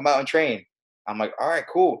and train." I'm like, "All right,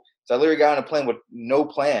 cool." So I literally got on a plane with no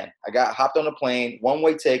plan. Hopped on a plane,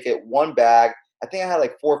 one-way ticket, one bag. I think I had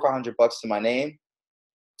like $400 or $500 to my name.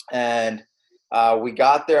 And we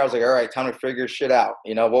got there. I was like, all right, time to figure shit out.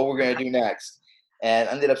 What we're going to do next. And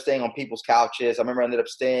ended up staying on people's couches. I remember I ended up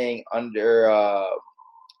staying under,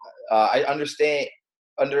 under,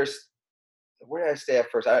 where did I stay at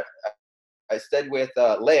first? I stayed with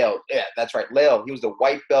Leo. Yeah, that's right. Leo. He was the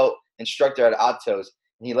white belt instructor at Atos.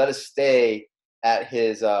 And he let us stay at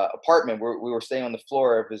his apartment. We were staying on the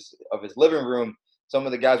floor of his living room. Some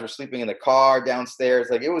of the guys were sleeping in the car downstairs.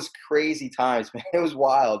 Like, it was crazy times, man. It was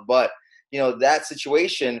wild. But, that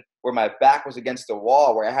situation where my back was against the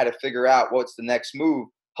wall, where I had to figure out what's the next move,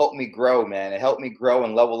 helped me grow, man. It helped me grow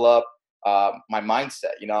and level up my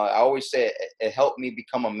mindset. I always say it helped me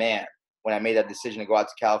become a man when I made that decision to go out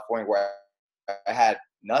to California, where I had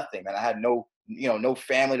nothing, man. I had no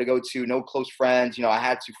family to go to, no close friends. I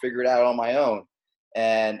had to figure it out on my own.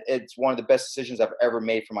 And it's one of the best decisions I've ever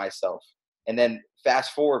made for myself. And then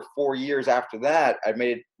fast forward 4 years after that, I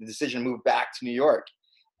made the decision to move back to New York.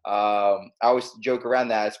 I always joke around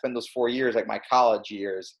that I spent those 4 years, like my college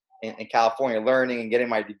years in California, learning and getting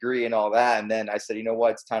my degree and all that. And then I said, you know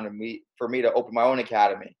what, it's time for me to open my own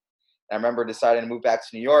academy. And I remember deciding to move back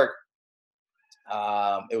to New York.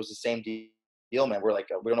 It was the same deal, man. We're like,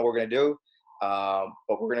 we don't know what we're going to do,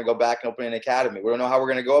 but we're going to go back and open an academy. We don't know how we're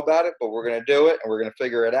going to go about it, but we're going to do it, and we're going to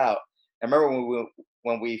figure it out. I remember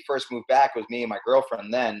when we first moved back, it was me and my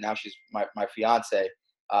girlfriend then. Now she's my fiance.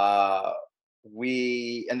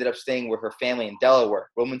 We ended up staying with her family in Delaware,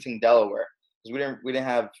 Wilmington, Delaware.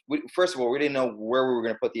 Because first of all, we didn't know where we were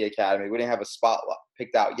going to put the academy. We didn't have a spot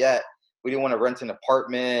picked out yet. We didn't want to rent an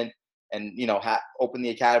apartment and, open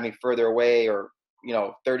the academy further away or,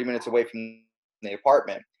 30 minutes away from the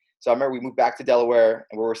apartment. So I remember we moved back to Delaware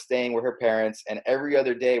and we were staying with her parents, and every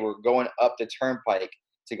other day we're going up the turnpike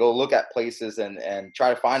to go look at places and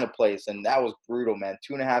try to find a place. And that was brutal, man.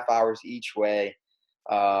 2.5 hours each way.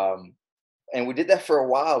 And we did that for a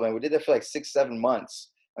while, man. We did that for like 6-7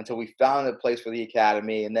 months until we found a place for the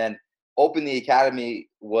academy. And then open the academy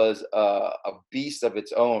was a beast of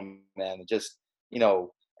its own, man. Just, and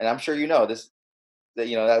I'm sure this,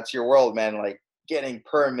 that's your world, man. Like getting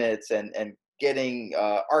permits and getting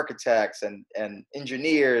architects and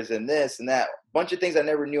engineers and this and that. A bunch of things I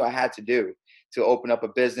never knew I had to do to open up a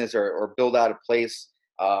business or build out a place.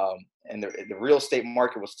 And the real estate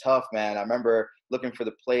market was tough, man. I remember looking for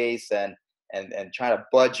the place and trying to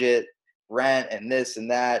budget rent and this and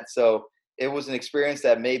that. So it was an experience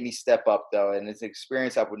that made me step up, though. And it's an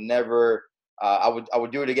experience I would never, I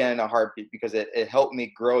would do it again in a heartbeat, because it helped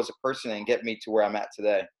me grow as a person and get me to where I'm at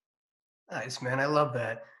today. Nice, man. I love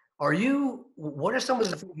that. What are some of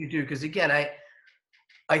the things you do? Because again,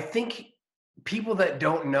 I think people that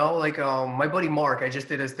don't know, like my buddy Mark, I just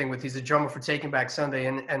did his thing with, he's a drummer for Taking Back Sunday.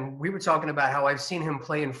 And we were talking about how I've seen him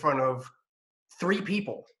play in front of 3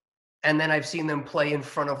 people. And then I've seen them play in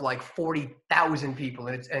front of like 40,000 people.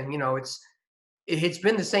 And it's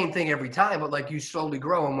been the same thing every time, but like you slowly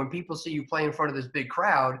grow. And when people see you play in front of this big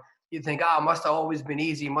crowd, you think, it must have always been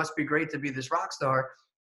easy. It must be great to be this rock star.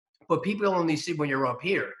 But people only see when you're up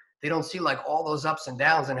here. They don't see like all those ups and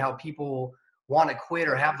downs and how people want to quit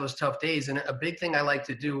or have those tough days. And a big thing I like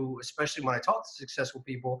to do, especially when I talk to successful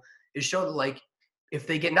people, is show that, like, if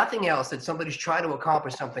they get nothing else, that somebody's trying to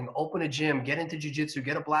accomplish something, open a gym, get into jiu-jitsu,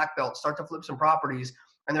 get a black belt, start to flip some properties,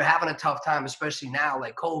 and they're having a tough time, especially now,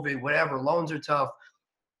 like COVID, whatever, loans are tough,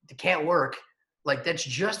 it can't work. Like, that's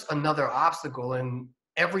just another obstacle. And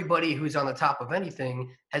everybody who's on the top of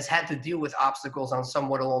anything has had to deal with obstacles on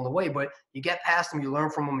somewhat along the way, but you get past them, you learn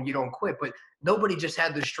from them, and you don't quit. But nobody just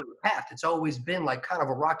had this straight path. It's always been like kind of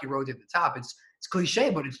a rocky road at the top. It's cliche,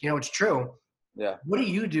 but it's true. Yeah. What do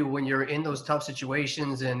you do when you're in those tough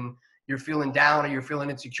situations and you're feeling down or you're feeling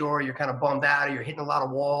insecure, or you're kind of bummed out, or you're hitting a lot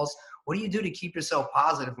of walls? What do you do to keep yourself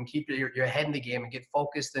positive and keep your head in the game and get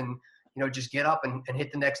focused and, just get up and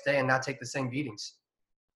hit the next day and not take the same beatings?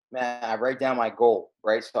 Man, I write down my goal,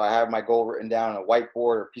 right? So I have my goal written down on a whiteboard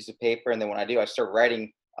or a piece of paper. And then when I do, I start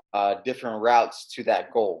writing different routes to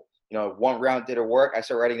that goal. One route didn't work. I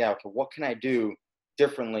start writing down, okay, what can I do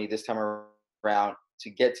differently this time around to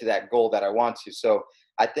get to that goal that I want to? So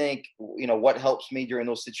I think, what helps me during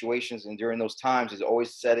those situations and during those times is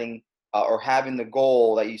always setting or having the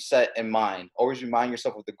goal that you set in mind. Always remind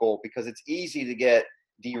yourself of the goal, because it's easy to get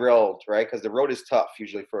derailed, right? Because the road is tough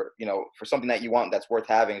usually for something that you want that's worth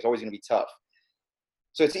having. It's always going to be tough.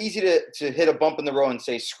 So it's easy to hit a bump in the road and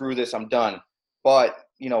say, screw this, I'm done. But,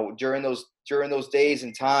 during those days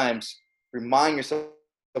and times, remind yourself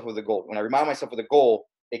of the goal. When I remind myself of the goal,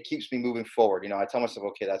 it keeps me moving forward. I tell myself,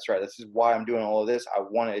 okay, that's right. This is why I'm doing all of this. I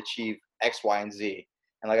want to achieve X, Y, and Z.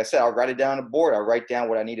 And like I said, I'll write it down on a board. I'll write down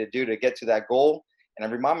what I need to do to get to that goal. And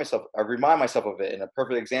I remind myself of it. And a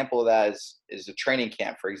perfect example of that is a training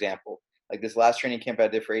camp, for example. Like this last training camp I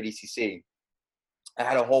did for ADCC, I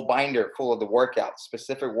had a whole binder full of the workouts,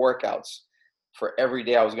 specific workouts for every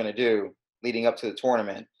day I was going to do leading up to the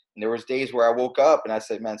tournament. And there was days where I woke up and I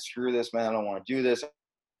said, man, screw this, man. I don't want to do this.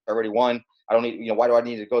 I already won. I don't need, why do I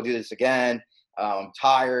need to go do this again? I'm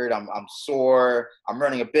tired. I'm sore. I'm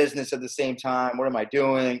running a business at the same time. What am I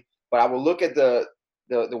doing? But I will look at the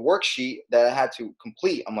worksheet that I had to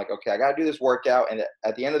complete. I'm like, okay, I got to do this workout. And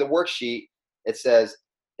at the end of the worksheet, it says,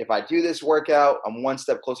 if I do this workout, I'm one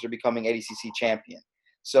step closer to becoming ADCC champion.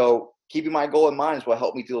 So keeping my goal in mind is what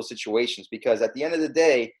helped me through those situations, because at the end of the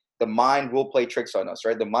day, the mind will play tricks on us,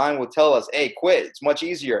 right? The mind will tell us, hey, quit. It's much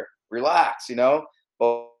easier. Relax,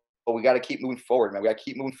 But we got to keep moving forward, man. We got to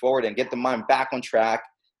keep moving forward and get the mind back on track,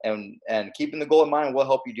 and keeping the goal in mind will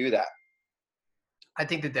help you do that. I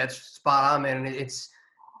think that's spot on, man. And it's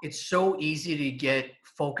so easy to get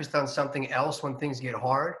focused on something else when things get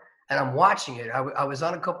hard. And I'm watching it. I was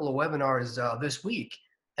on a couple of webinars this week,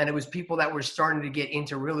 and it was people that were starting to get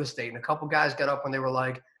into real estate. And a couple guys got up and they were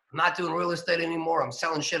like, I'm not doing real estate anymore. I'm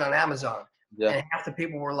selling shit on Amazon. Yeah. And half the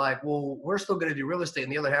people were like, well, we're still going to do real estate.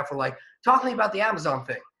 And the other half were like, talk to me about the Amazon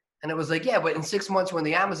thing. And it was like, yeah, but in 6 months when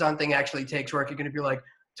the Amazon thing actually takes work, you're going to be like,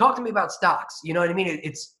 talk to me about stocks. You know what I mean?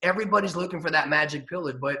 It's everybody's looking for that magic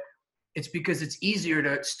pill, but it's because it's easier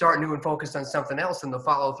to start new and focus on something else than to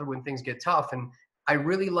follow through when things get tough. And I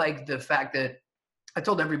really like the fact that I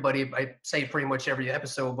told everybody, I say pretty much every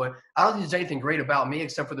episode, but I don't think there's anything great about me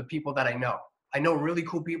except for the people that I know. I know really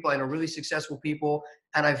cool people. I know really successful people.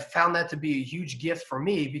 And I've found that to be a huge gift for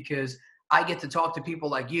me, because I get to talk to people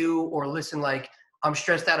like you, or listen, like, I'm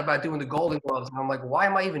stressed out about doing the Golden Gloves. And I'm like, why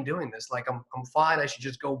am I even doing this? Like, I'm fine. I should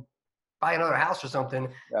just go buy another house or something.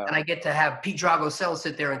 Yeah. And I get to have Pete Dragosell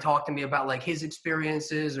sit there and talk to me about like his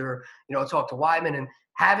experiences, or, talk to Wyman, and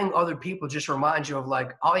having other people just remind you of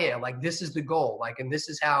like, oh yeah, like this is the goal. Like, and this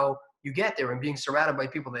is how you get there, and being surrounded by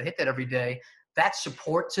people that hit that every day. That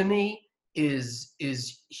support to me is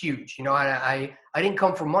huge. I didn't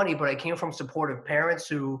come from money, but I came from supportive parents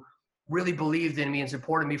who really believed in me and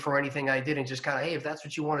supported me for anything I did, and just kind of, hey, if that's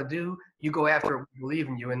what you want to do, you go after it, we believe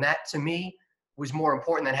in you. And that to me was more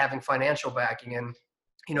important than having financial backing. And,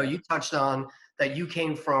 you touched on that you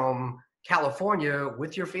came from California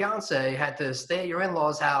with your fiance, had to stay at your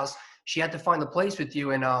in-laws' house. She had to find a place with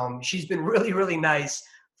you. And she's been really, really nice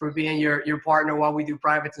for being your partner while we do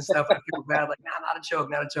privates and stuff. I feel bad, like, nah, not a joke.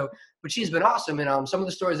 But she's been awesome. And some of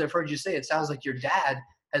the stories I've heard you say, it sounds like your dad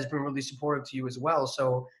has been really supportive to you as well.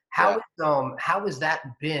 So how has that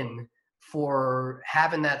been for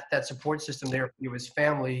having that support system there for you as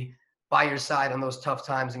family by your side on those tough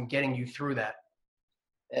times and getting you through that?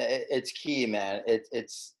 It's key, man.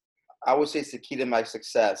 I would say it's the key to my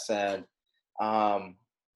success. And,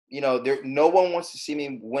 no one wants to see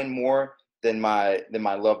me win more than my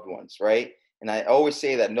loved ones, right? And I always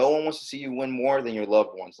say that no one wants to see you win more than your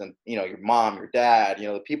loved ones, and your mom, your dad,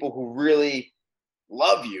 the people who really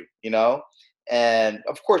love you, And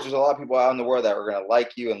of course, there's a lot of people out in the world that are going to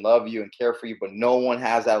like you and love you and care for you, but no one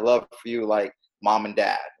has that love for you like mom and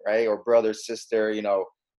dad, right? Or brother, sister,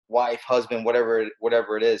 wife, husband, whatever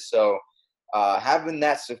it is. So having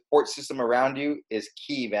that support system around you is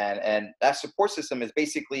key, man. And that support system is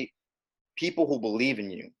basically people who believe in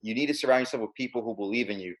you. You need to surround yourself with people who believe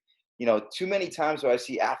in you. Too many times where I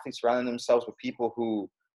see athletes surrounding themselves with people who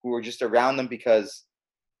are just around them because,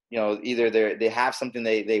 either they have something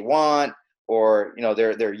they want, or,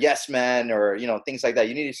 they're yes men, or, things like that.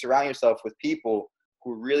 You need to surround yourself with people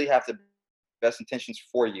who really have the best intentions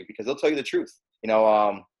for you, because they'll tell you the truth.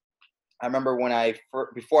 I remember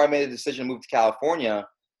before I made the decision to move to California,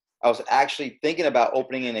 I was actually thinking about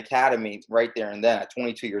opening an academy right there and then at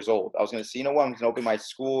 22 years old. I was going to say, I'm going to open my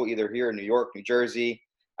school either here in New York, New Jersey.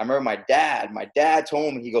 I remember my dad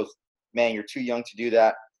told me, he goes, man, you're too young to do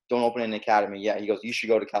that. Don't open an academy yet. He goes, you should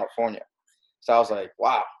go to California. So I was like,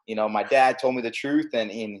 wow, my dad told me the truth,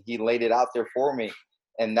 and he laid it out there for me.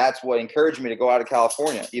 And that's what encouraged me to go out of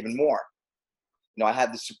California even more. I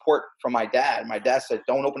had the support from my dad. My dad said,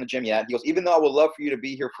 don't open a gym yet. He goes, even though I would love for you to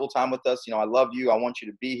be here full time with us, I love you. I want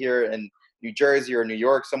you to be here in New Jersey or New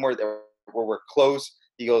York, somewhere where we're close.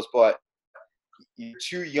 He goes, but you're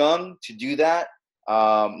too young to do that.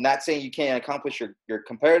 Not saying you can't accomplish your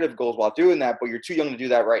competitive goals while doing that, but you're too young to do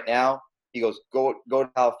that right now. He goes, go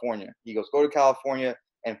to California. He goes, go to California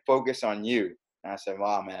and focus on you. And I said,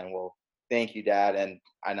 wow, man, well, thank you, Dad. And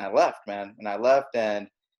I left, man. And I left, and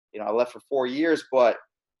I left for 4 years, but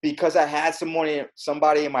because I had somebody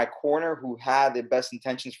in my corner who had the best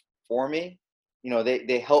intentions for me,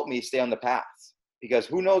 they helped me stay on the path. Because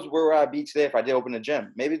who knows where I'd be today if I did open a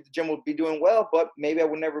gym. Maybe the gym would be doing well, but maybe I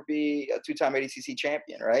would never be a 2-time ADCC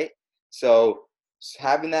champion, right? So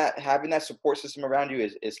having that support system around you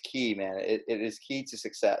is key, man. It is key to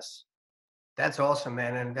success. That's awesome,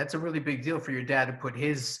 man. And that's a really big deal for your dad to put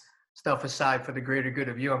his stuff aside for the greater good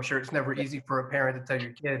of you. I'm sure it's never easy for a parent to tell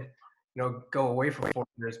your kid, go away for 4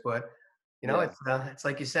 years, but Yeah. it's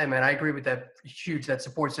like you said, man, I agree with that. Huge. That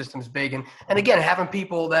support system is big. And again, having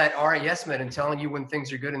people that aren't yes men and telling you when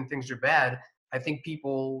things are good and things are bad, I think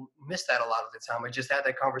people miss that a lot of the time. I just had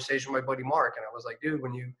that conversation with my buddy Mark, and I was like, dude,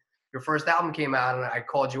 when your first album came out and I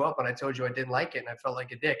called you up and I told you I didn't like it and I felt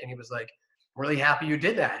like a dick. And he was like, really happy you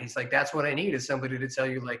did that. He's like, that's what I need, is somebody to tell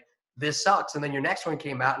you, like, this sucks. And then your next one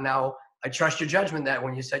came out, and now I trust your judgment that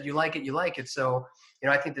when you said you like it, you like it. So,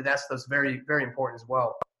 I think that's very, very important as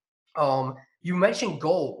well. You mentioned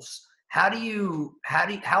goals. How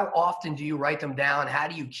often do you write them down? How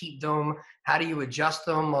do you keep them? How do you adjust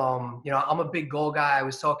them? I'm a big goal guy. I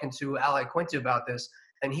was talking to Ali Quinta about this,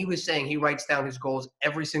 and he was saying he writes down his goals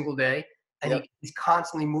every single day, and Yep. he's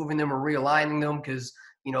constantly moving them or realigning them because,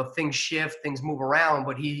 things shift, things move around.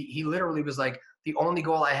 But he literally was like, the only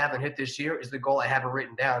goal I haven't hit this year is the goal I haven't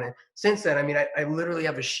written down. And since then, I literally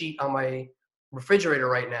have a sheet on my refrigerator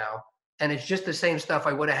right now, and it's just the same stuff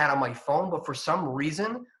I would have had on my phone. But for some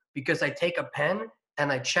reason, because I take a pen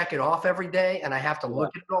and I check it off every day and I have to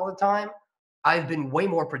look at it all the time, I've been way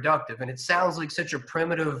more productive. And it sounds like such a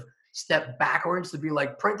primitive step backwards to be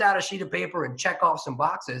like, print out a sheet of paper and check off some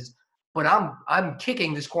boxes. But I'm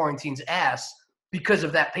kicking this quarantine's ass because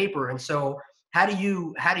of that paper. And so how do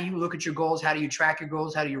you look at your goals? How do you track your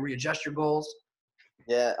goals? How do you readjust your goals?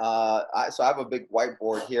 Yeah. So I have a big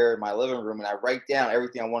whiteboard here in my living room, and I write down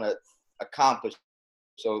everything I want to accomplish.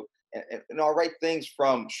 So, and I'll write things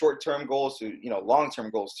from short-term goals to,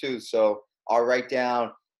 long-term goals too. So I'll write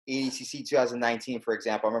down ADCC 2019, for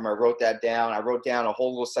example. I remember I wrote that down. I wrote down a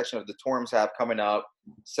whole little section of the tournaments I have coming up,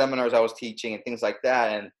 seminars I was teaching, and things like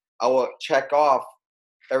that. And I will check off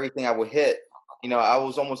everything I would hit. I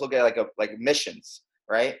was almost looking at like missions,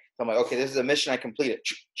 right? So I'm like, okay, this is a mission I completed.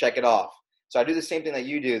 Check it off. So I do the same thing that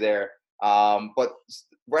you do there. But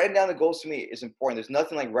writing down the goals to me is important. There's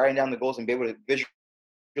nothing like writing down the goals and be able to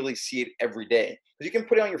visually see it every day. Because you can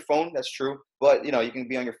put it on your phone, that's true. But, you can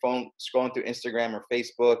be on your phone scrolling through Instagram or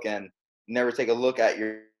Facebook and never take a look at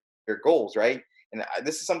your goals, right? And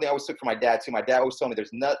this is something I always took from my dad too. My dad always told me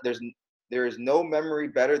there is no memory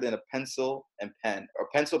better than a pencil and pen, or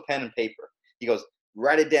pencil, pen, and paper. He goes,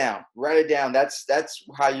 write it down. That's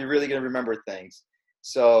how you're really going to remember things.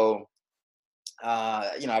 So,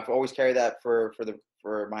 I've always carried that for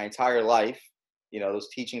my entire life, those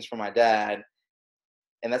teachings from my dad.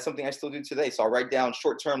 And that's something I still do today. So I'll write down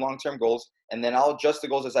short-term, long-term goals, and then I'll adjust the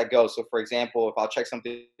goals as I go. So for example, if I'll check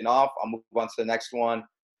something off, I'll move on to the next one.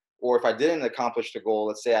 Or if I didn't accomplish the goal,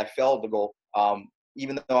 let's say I failed the goal,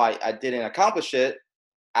 even though I didn't accomplish it,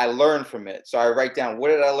 I learned from it. So I write down, what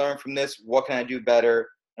did I learn from this? What can I do better?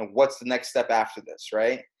 And what's the next step after this,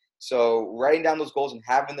 right? So writing down those goals and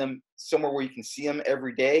having them somewhere where you can see them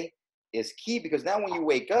every day is key, because now when you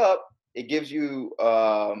wake up, it gives you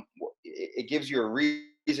a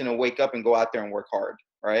reason to wake up and go out there and work hard,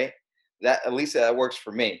 right? At least that works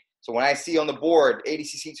for me. So when I see on the board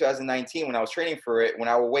ADCC 2019, when I was training for it, when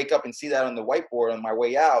I would wake up and see that on the whiteboard on my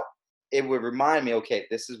way out, it would remind me, okay,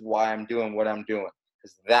 this is why I'm doing what I'm doing.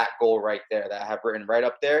 Because that goal right there that I have written right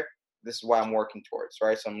up there, this is why I'm working towards,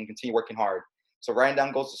 right? So I'm going to continue working hard. So writing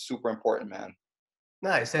down goals is super important, man.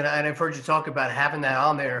 Nice. And I've heard you talk about having that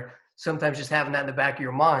on there. Sometimes just having that in the back of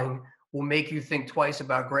your mind will make you think twice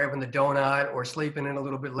about grabbing the donut or sleeping in a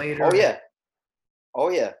little bit later. Oh,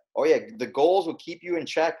 yeah. The goals will keep you in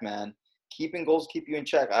check, man. Keeping goals keep you in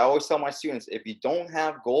check. I always tell my students, if you don't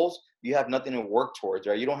have goals, you have nothing to work towards,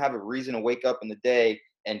 right? You don't have a reason to wake up in the day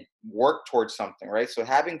and work towards something, right? So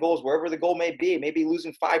having goals, wherever the goal may be, maybe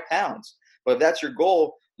losing 5 pounds. But if that's your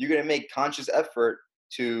goal, you're going to make conscious effort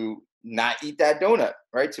to not eat that donut,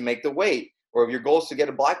 right? To make the weight. Or if your goal is to get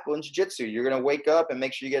a black belt in jiu-jitsu, you're going to wake up and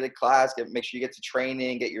make sure you get a class, make sure you get to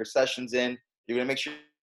training, get your sessions in. You're going to make sure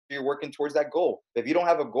you're working towards that goal. If you don't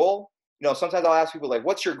have a goal, sometimes I'll ask people like,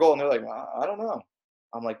 what's your goal? And they're like, I don't know.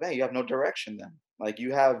 I'm like, man, you have no direction then. Like,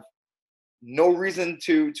 you have no reason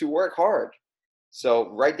to work hard. So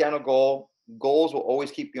write down a goal. Goals will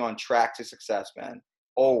always keep you on track to success, man.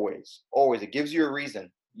 Always. It gives you a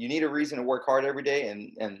reason. You need a reason to work hard every day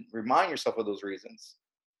and remind yourself of those reasons.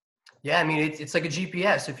 Yeah, it's like a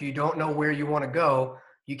GPS. If you don't know where you want to go,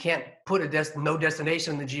 you can't put no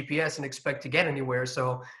destination in the GPS and expect to get anywhere.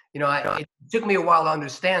 So, it took me a while to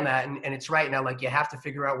understand that. And it's right now, like you have to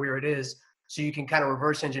figure out where it is so you can kind of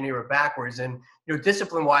reverse engineer it backwards. And,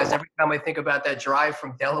 discipline wise, every time I think about that drive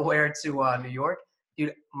from Delaware to New York,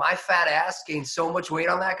 dude, my fat ass gained so much weight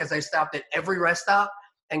on that because I stopped at every rest stop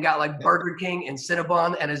and got like Burger King and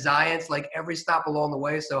Cinnabon and a Giants, like every stop along the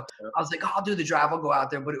way. So I was like, I'll do the drive. I'll go out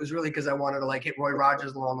there. But it was really because I wanted to like hit Roy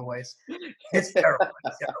Rogers along the way. It's terrible.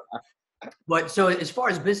 It's terrible. But so as far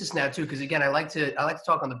as business now too, because again, I like to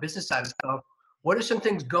talk on the business side of stuff. What are some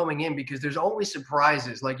things going in? Because there's always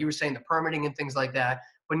surprises, like you were saying, the permitting and things like that.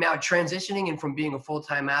 But now transitioning in from being a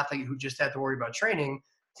full-time athlete who just had to worry about training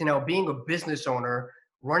to now being a business owner,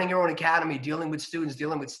 running your own academy, dealing with students,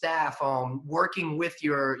 dealing with staff, working with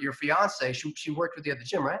your fiance. She worked with you at the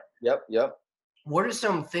gym, right? Yep. What are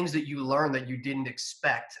some things that you learned that you didn't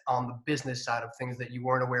expect on the business side of things that you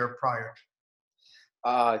weren't aware of prior?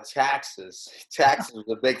 Taxes. Taxes was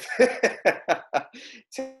a big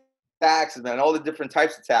taxes, man. All the different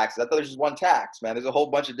types of taxes. I thought there was just one tax, man. There's a whole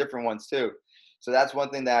bunch of different ones too. So that's one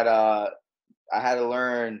thing that I had to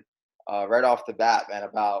learn right off the bat, man.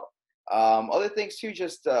 About other things too,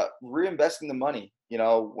 just reinvesting the money.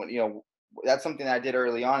 That's something that I did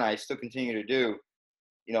early on. I still continue to do.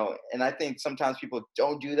 And I think sometimes people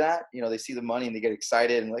don't do that. They see the money and they get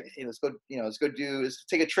excited and like, hey, let's go. Let's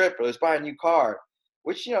take a trip or let's buy a new car.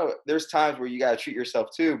 Which there's times where you gotta treat yourself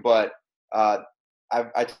too. But I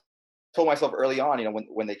told myself early on,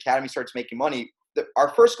 when the academy starts making money, our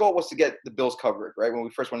first goal was to get the bills covered, right? When we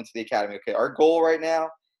first went into the academy, okay, our goal right now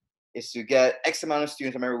is to get X amount of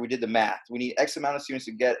students. I remember we did the math. We need X amount of students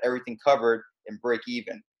to get everything covered and break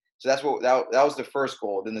even. So that's that was the first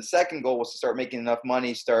goal. Then the second goal was to start making enough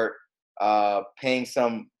money, start paying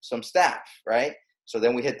some staff, right? So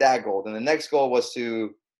then we hit that goal. Then the next goal was to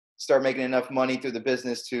start making enough money through the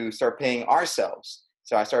business to start paying ourselves.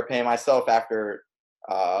 So I started paying myself after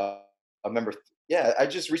a member. Yeah, I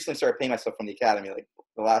just recently started paying myself from the academy, like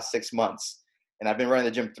the last 6 months. And I've been running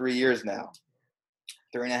the gym 3 years now,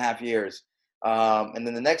 3.5 years. And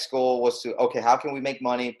then the next goal was to, okay, how can we make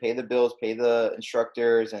money, pay the bills, pay the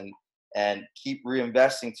instructors, and keep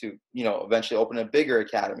reinvesting to, eventually open a bigger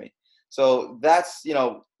academy. So that's,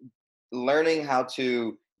 learning how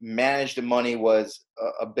to manage the money was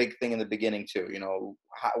a big thing in the beginning too.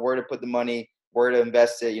 Where to put the money, where to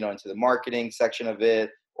invest it, into the marketing section of it,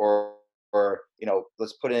 or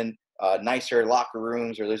let's put in nicer locker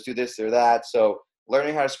rooms, or let's do this or that. So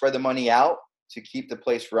learning how to spread the money out to keep the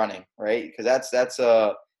place running, right? Because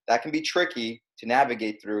that can be tricky to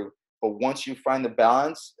navigate through. But once you find the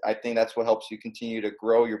balance, I think that's what helps you continue to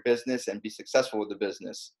grow your business and be successful with the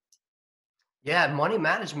business. Yeah, money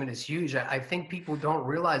management is huge. I think people don't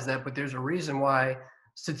realize that, but there's a reason why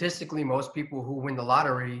statistically most people who win the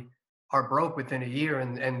lottery are broke within a year,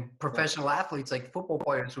 and professional athletes like football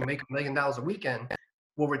players who make $1 million a weekend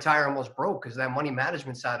will retire almost broke because that money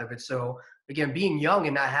management side of it. So again, being young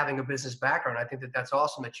and not having a business background, I think that's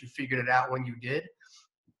awesome that you figured it out when you did.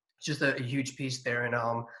 It's just a huge piece there.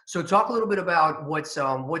 And so talk a little bit about what's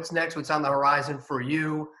next, what's on the horizon for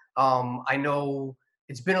you. I know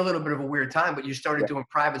it's been a little bit of a weird time, but you started doing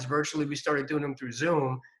privates virtually. We started doing them through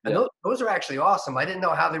Zoom. And those are actually awesome. I didn't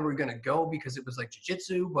know how they were going to go because it was like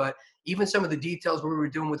jiu-jitsu, but even some of the details we were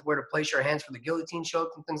doing with where to place your hands for the guillotine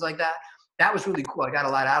choke and things like that, that was really cool. I got a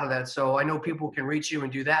lot out of that. So I know people can reach you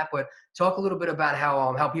and do that, but talk a little bit about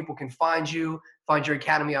how people can find you, find your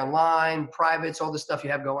academy online, privates, all the stuff you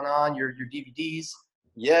have going on, your DVDs.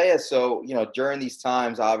 Yeah. So, during these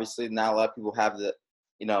times, obviously not a lot of people have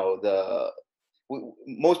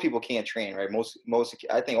most people can't train, right? Most,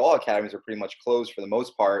 I think all academies are pretty much closed for the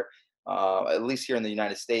most part, at least here in the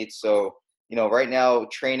United States. So, right now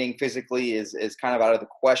training physically is kind of out of the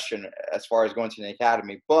question as far as going to an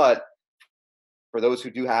academy. But for those who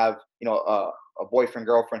do have, a boyfriend,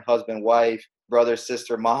 girlfriend, husband, wife, brother,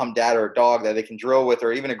 sister, mom, dad, or a dog that they can drill with,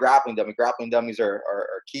 or even a grappling dummy. Grappling dummies are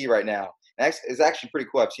key right now. And it's actually pretty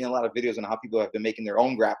cool. I've seen a lot of videos on how people have been making their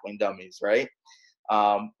own grappling dummies, right?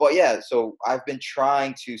 But yeah, so I've been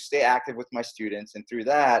trying to stay active with my students, and through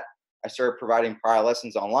that, I started providing prior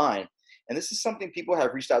lessons online. And this is something people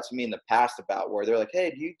have reached out to me in the past about, where they're like,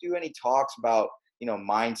 hey, do you do any talks about,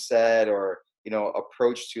 mindset or,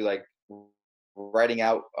 approach to like writing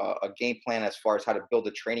out a game plan as far as how to build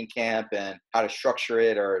a training camp and how to structure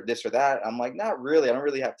it or this or that? I'm like, not really. I don't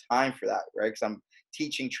really have time for that, right? Because I'm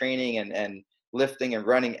teaching, training, and lifting and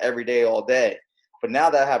running every day, all day. But now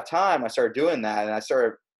that I have time, I started doing that, and I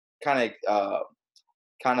started kind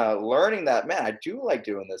of learning that, man, I do like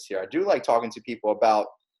doing this here. I do like talking to people about,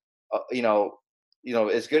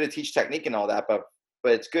 it's good to teach technique and all that, but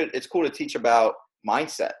but it's good. It's cool to teach about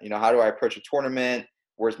mindset. How do I approach a tournament?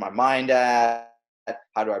 Where's my mind at?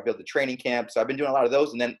 How do I build the training camp? So I've been doing a lot of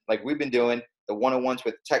those. And then like we've been doing the one-on-ones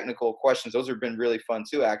with technical questions. Those have been really fun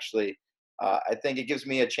too, actually. I think it gives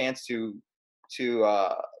me a chance to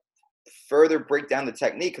further break down the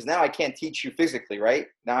technique, because now I can't teach you physically, right?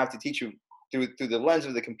 Now I have to teach you through the lens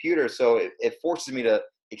of the computer. So it forces me to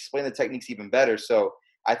explain the techniques even better. So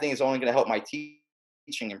I think it's only going to help my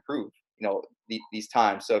teaching improve, these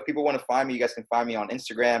times. So if people want to find me, you guys can find me on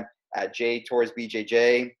Instagram at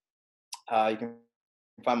JTorresBJJ. You can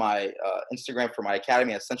find my Instagram for my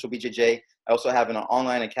academy at Central BJJ. I also have an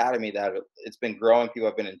online academy that it's been growing. People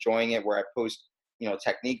have been enjoying it, where I post,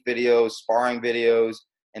 technique videos, sparring videos,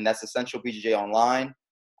 and that's Essential BJJ Online.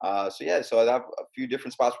 So I have a few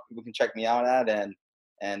different spots where people can check me out at,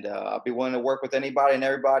 and I'll be willing to work with anybody and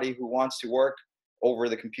everybody who wants to work over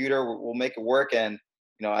the computer. We'll make it work. And,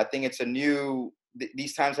 I think it's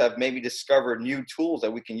these times have maybe discovered new tools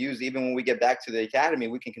that we can use. Even when we get back to the academy,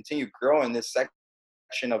 we can continue growing this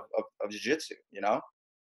section of jiu-jitsu,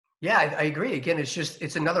 Yeah, I agree. Again,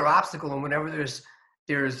 it's another obstacle. And whenever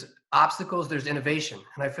there's obstacles, there's innovation.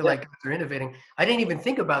 And I feel like if they're innovating, I didn't even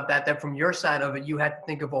think about that from your side of it, you had to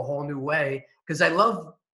think of a whole new way. Because I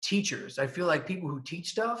love teachers. I feel like people who teach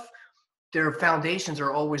stuff, their foundations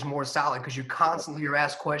are always more solid, because you constantly are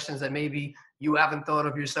asked questions that maybe you haven't thought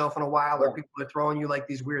of yourself in a while, or people are throwing you like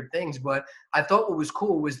these weird things. But I thought what was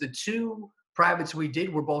cool was the two privates we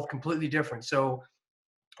did were both completely different. So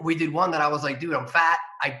we did one that I was like, dude, I'm fat.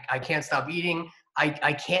 I can't stop eating.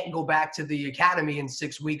 I can't go back to the academy in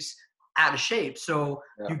 6 weeks out of shape. So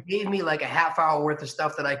you gave me like a half hour worth of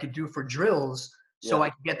stuff that I could do for drills so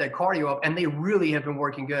I could get that cardio up. And they really have been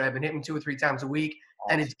working good. I've been hitting 2 or 3 times a week.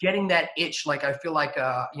 And it's getting that itch. Like, I feel like,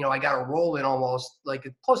 I got a roll in almost, like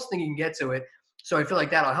the closest thing you can get to it. So I feel like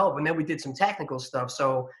that'll help. And then we did some technical stuff.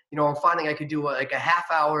 So, I'm finding I could do like a half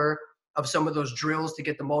hour of some of those drills to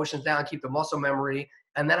get the motions down, keep the muscle memory.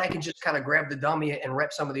 And then I can just kind of grab the dummy and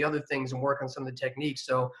rep some of the other things and work on some of the techniques.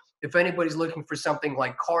 So if anybody's looking for something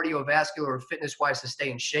like cardiovascular or fitness-wise to stay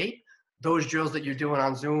in shape, those drills that you're doing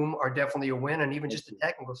on Zoom are definitely a win. And even just the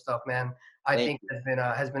technical stuff, man, I think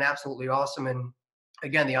has been absolutely awesome. And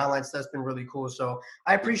again, the online stuff's been really cool. So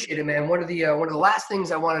I appreciate it, man. One of the last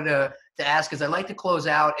things I wanted to ask is, I'd like to close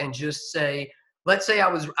out and just say, let's say I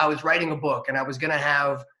was writing a book and I was going to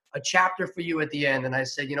have a chapter for you at the end. And I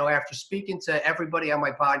said, after speaking to everybody on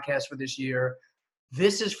my podcast for this year,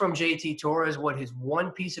 this is from JT Torres, what his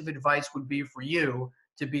one piece of advice would be for you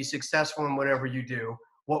to be successful in whatever you do.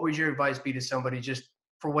 What would your advice be to somebody, just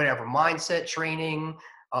for whatever, mindset, training,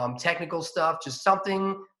 technical stuff, just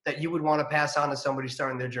something that you would want to pass on to somebody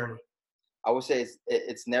starting their journey? I would say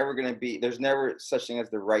it's never going to be, there's never such thing as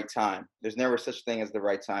the right time. There's never such thing as the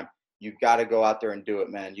right time. You've got to go out there and do it,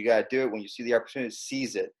 man. You got to do it when you see the opportunity,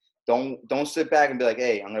 seize it. Don't sit back and be like,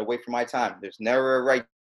 hey, I'm going to wait for my time. There's never a right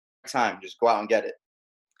time. Just go out and get it.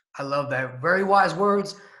 I love that. Very wise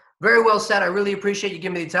words. Very well said. I really appreciate you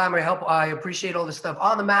giving me the time. I appreciate all this stuff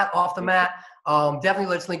on the mat, off the mat. Definitely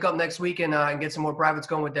let's link up next week and get some more privates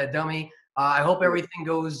going with that dummy. I hope everything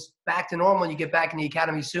goes back to normal and you get back in the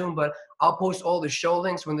academy soon, but I'll post all the show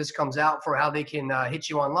links when this comes out for how they can hit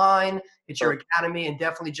you online, hit your academy, and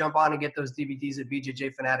definitely jump on and get those DVDs at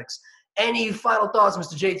BJJ Fanatics. Any final thoughts,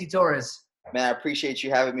 Mr. JT Torres? Man, I appreciate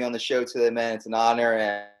you having me on the show today, man. It's an honor,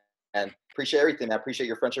 and appreciate everything, man. I appreciate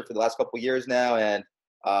your friendship for the last couple of years now, and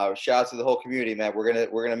shout out to the whole community, man. We're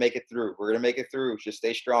gonna make it through. We're gonna make it through. Just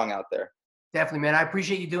stay strong out there. Definitely, man. I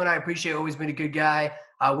appreciate you doing it. I appreciate you. Always been a good guy.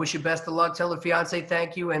 I wish you best of luck. Tell the fiance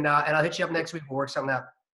thank you, and I'll hit you up next week. We'll work something out.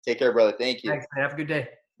 Take care, brother. Thank you. Thanks, man. Have a good day.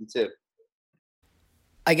 You too.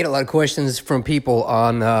 I get a lot of questions from people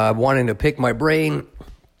on wanting to pick my brain,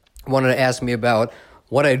 wanted to ask me about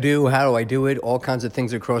what I do, how do I do it, all kinds of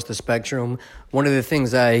things across the spectrum. One of the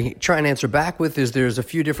things I try and answer back with is there's a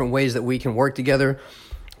few different ways that we can work together.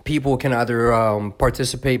 People can either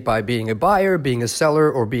participate by being a buyer, being a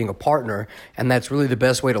seller, or being a partner, and that's really the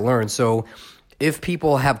best way to learn. So if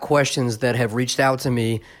people have questions that have reached out to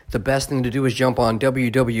me, the best thing to do is jump on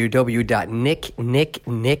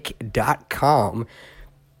www.nicknicknick.com,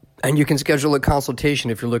 and you can schedule a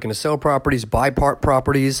consultation if you're looking to sell properties, buy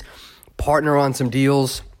properties, partner on some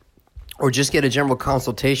deals, or just get a general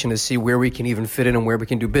consultation to see where we can even fit in and where we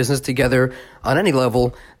can do business together on any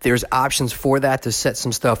level. There's options for that to set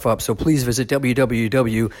some stuff up. So please visit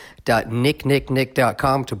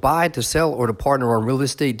www.nicknicknick.com to buy, to sell, or to partner on real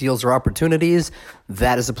estate deals or opportunities.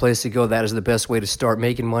 That is the place to go. That is the best way to start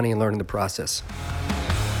making money and learning the process.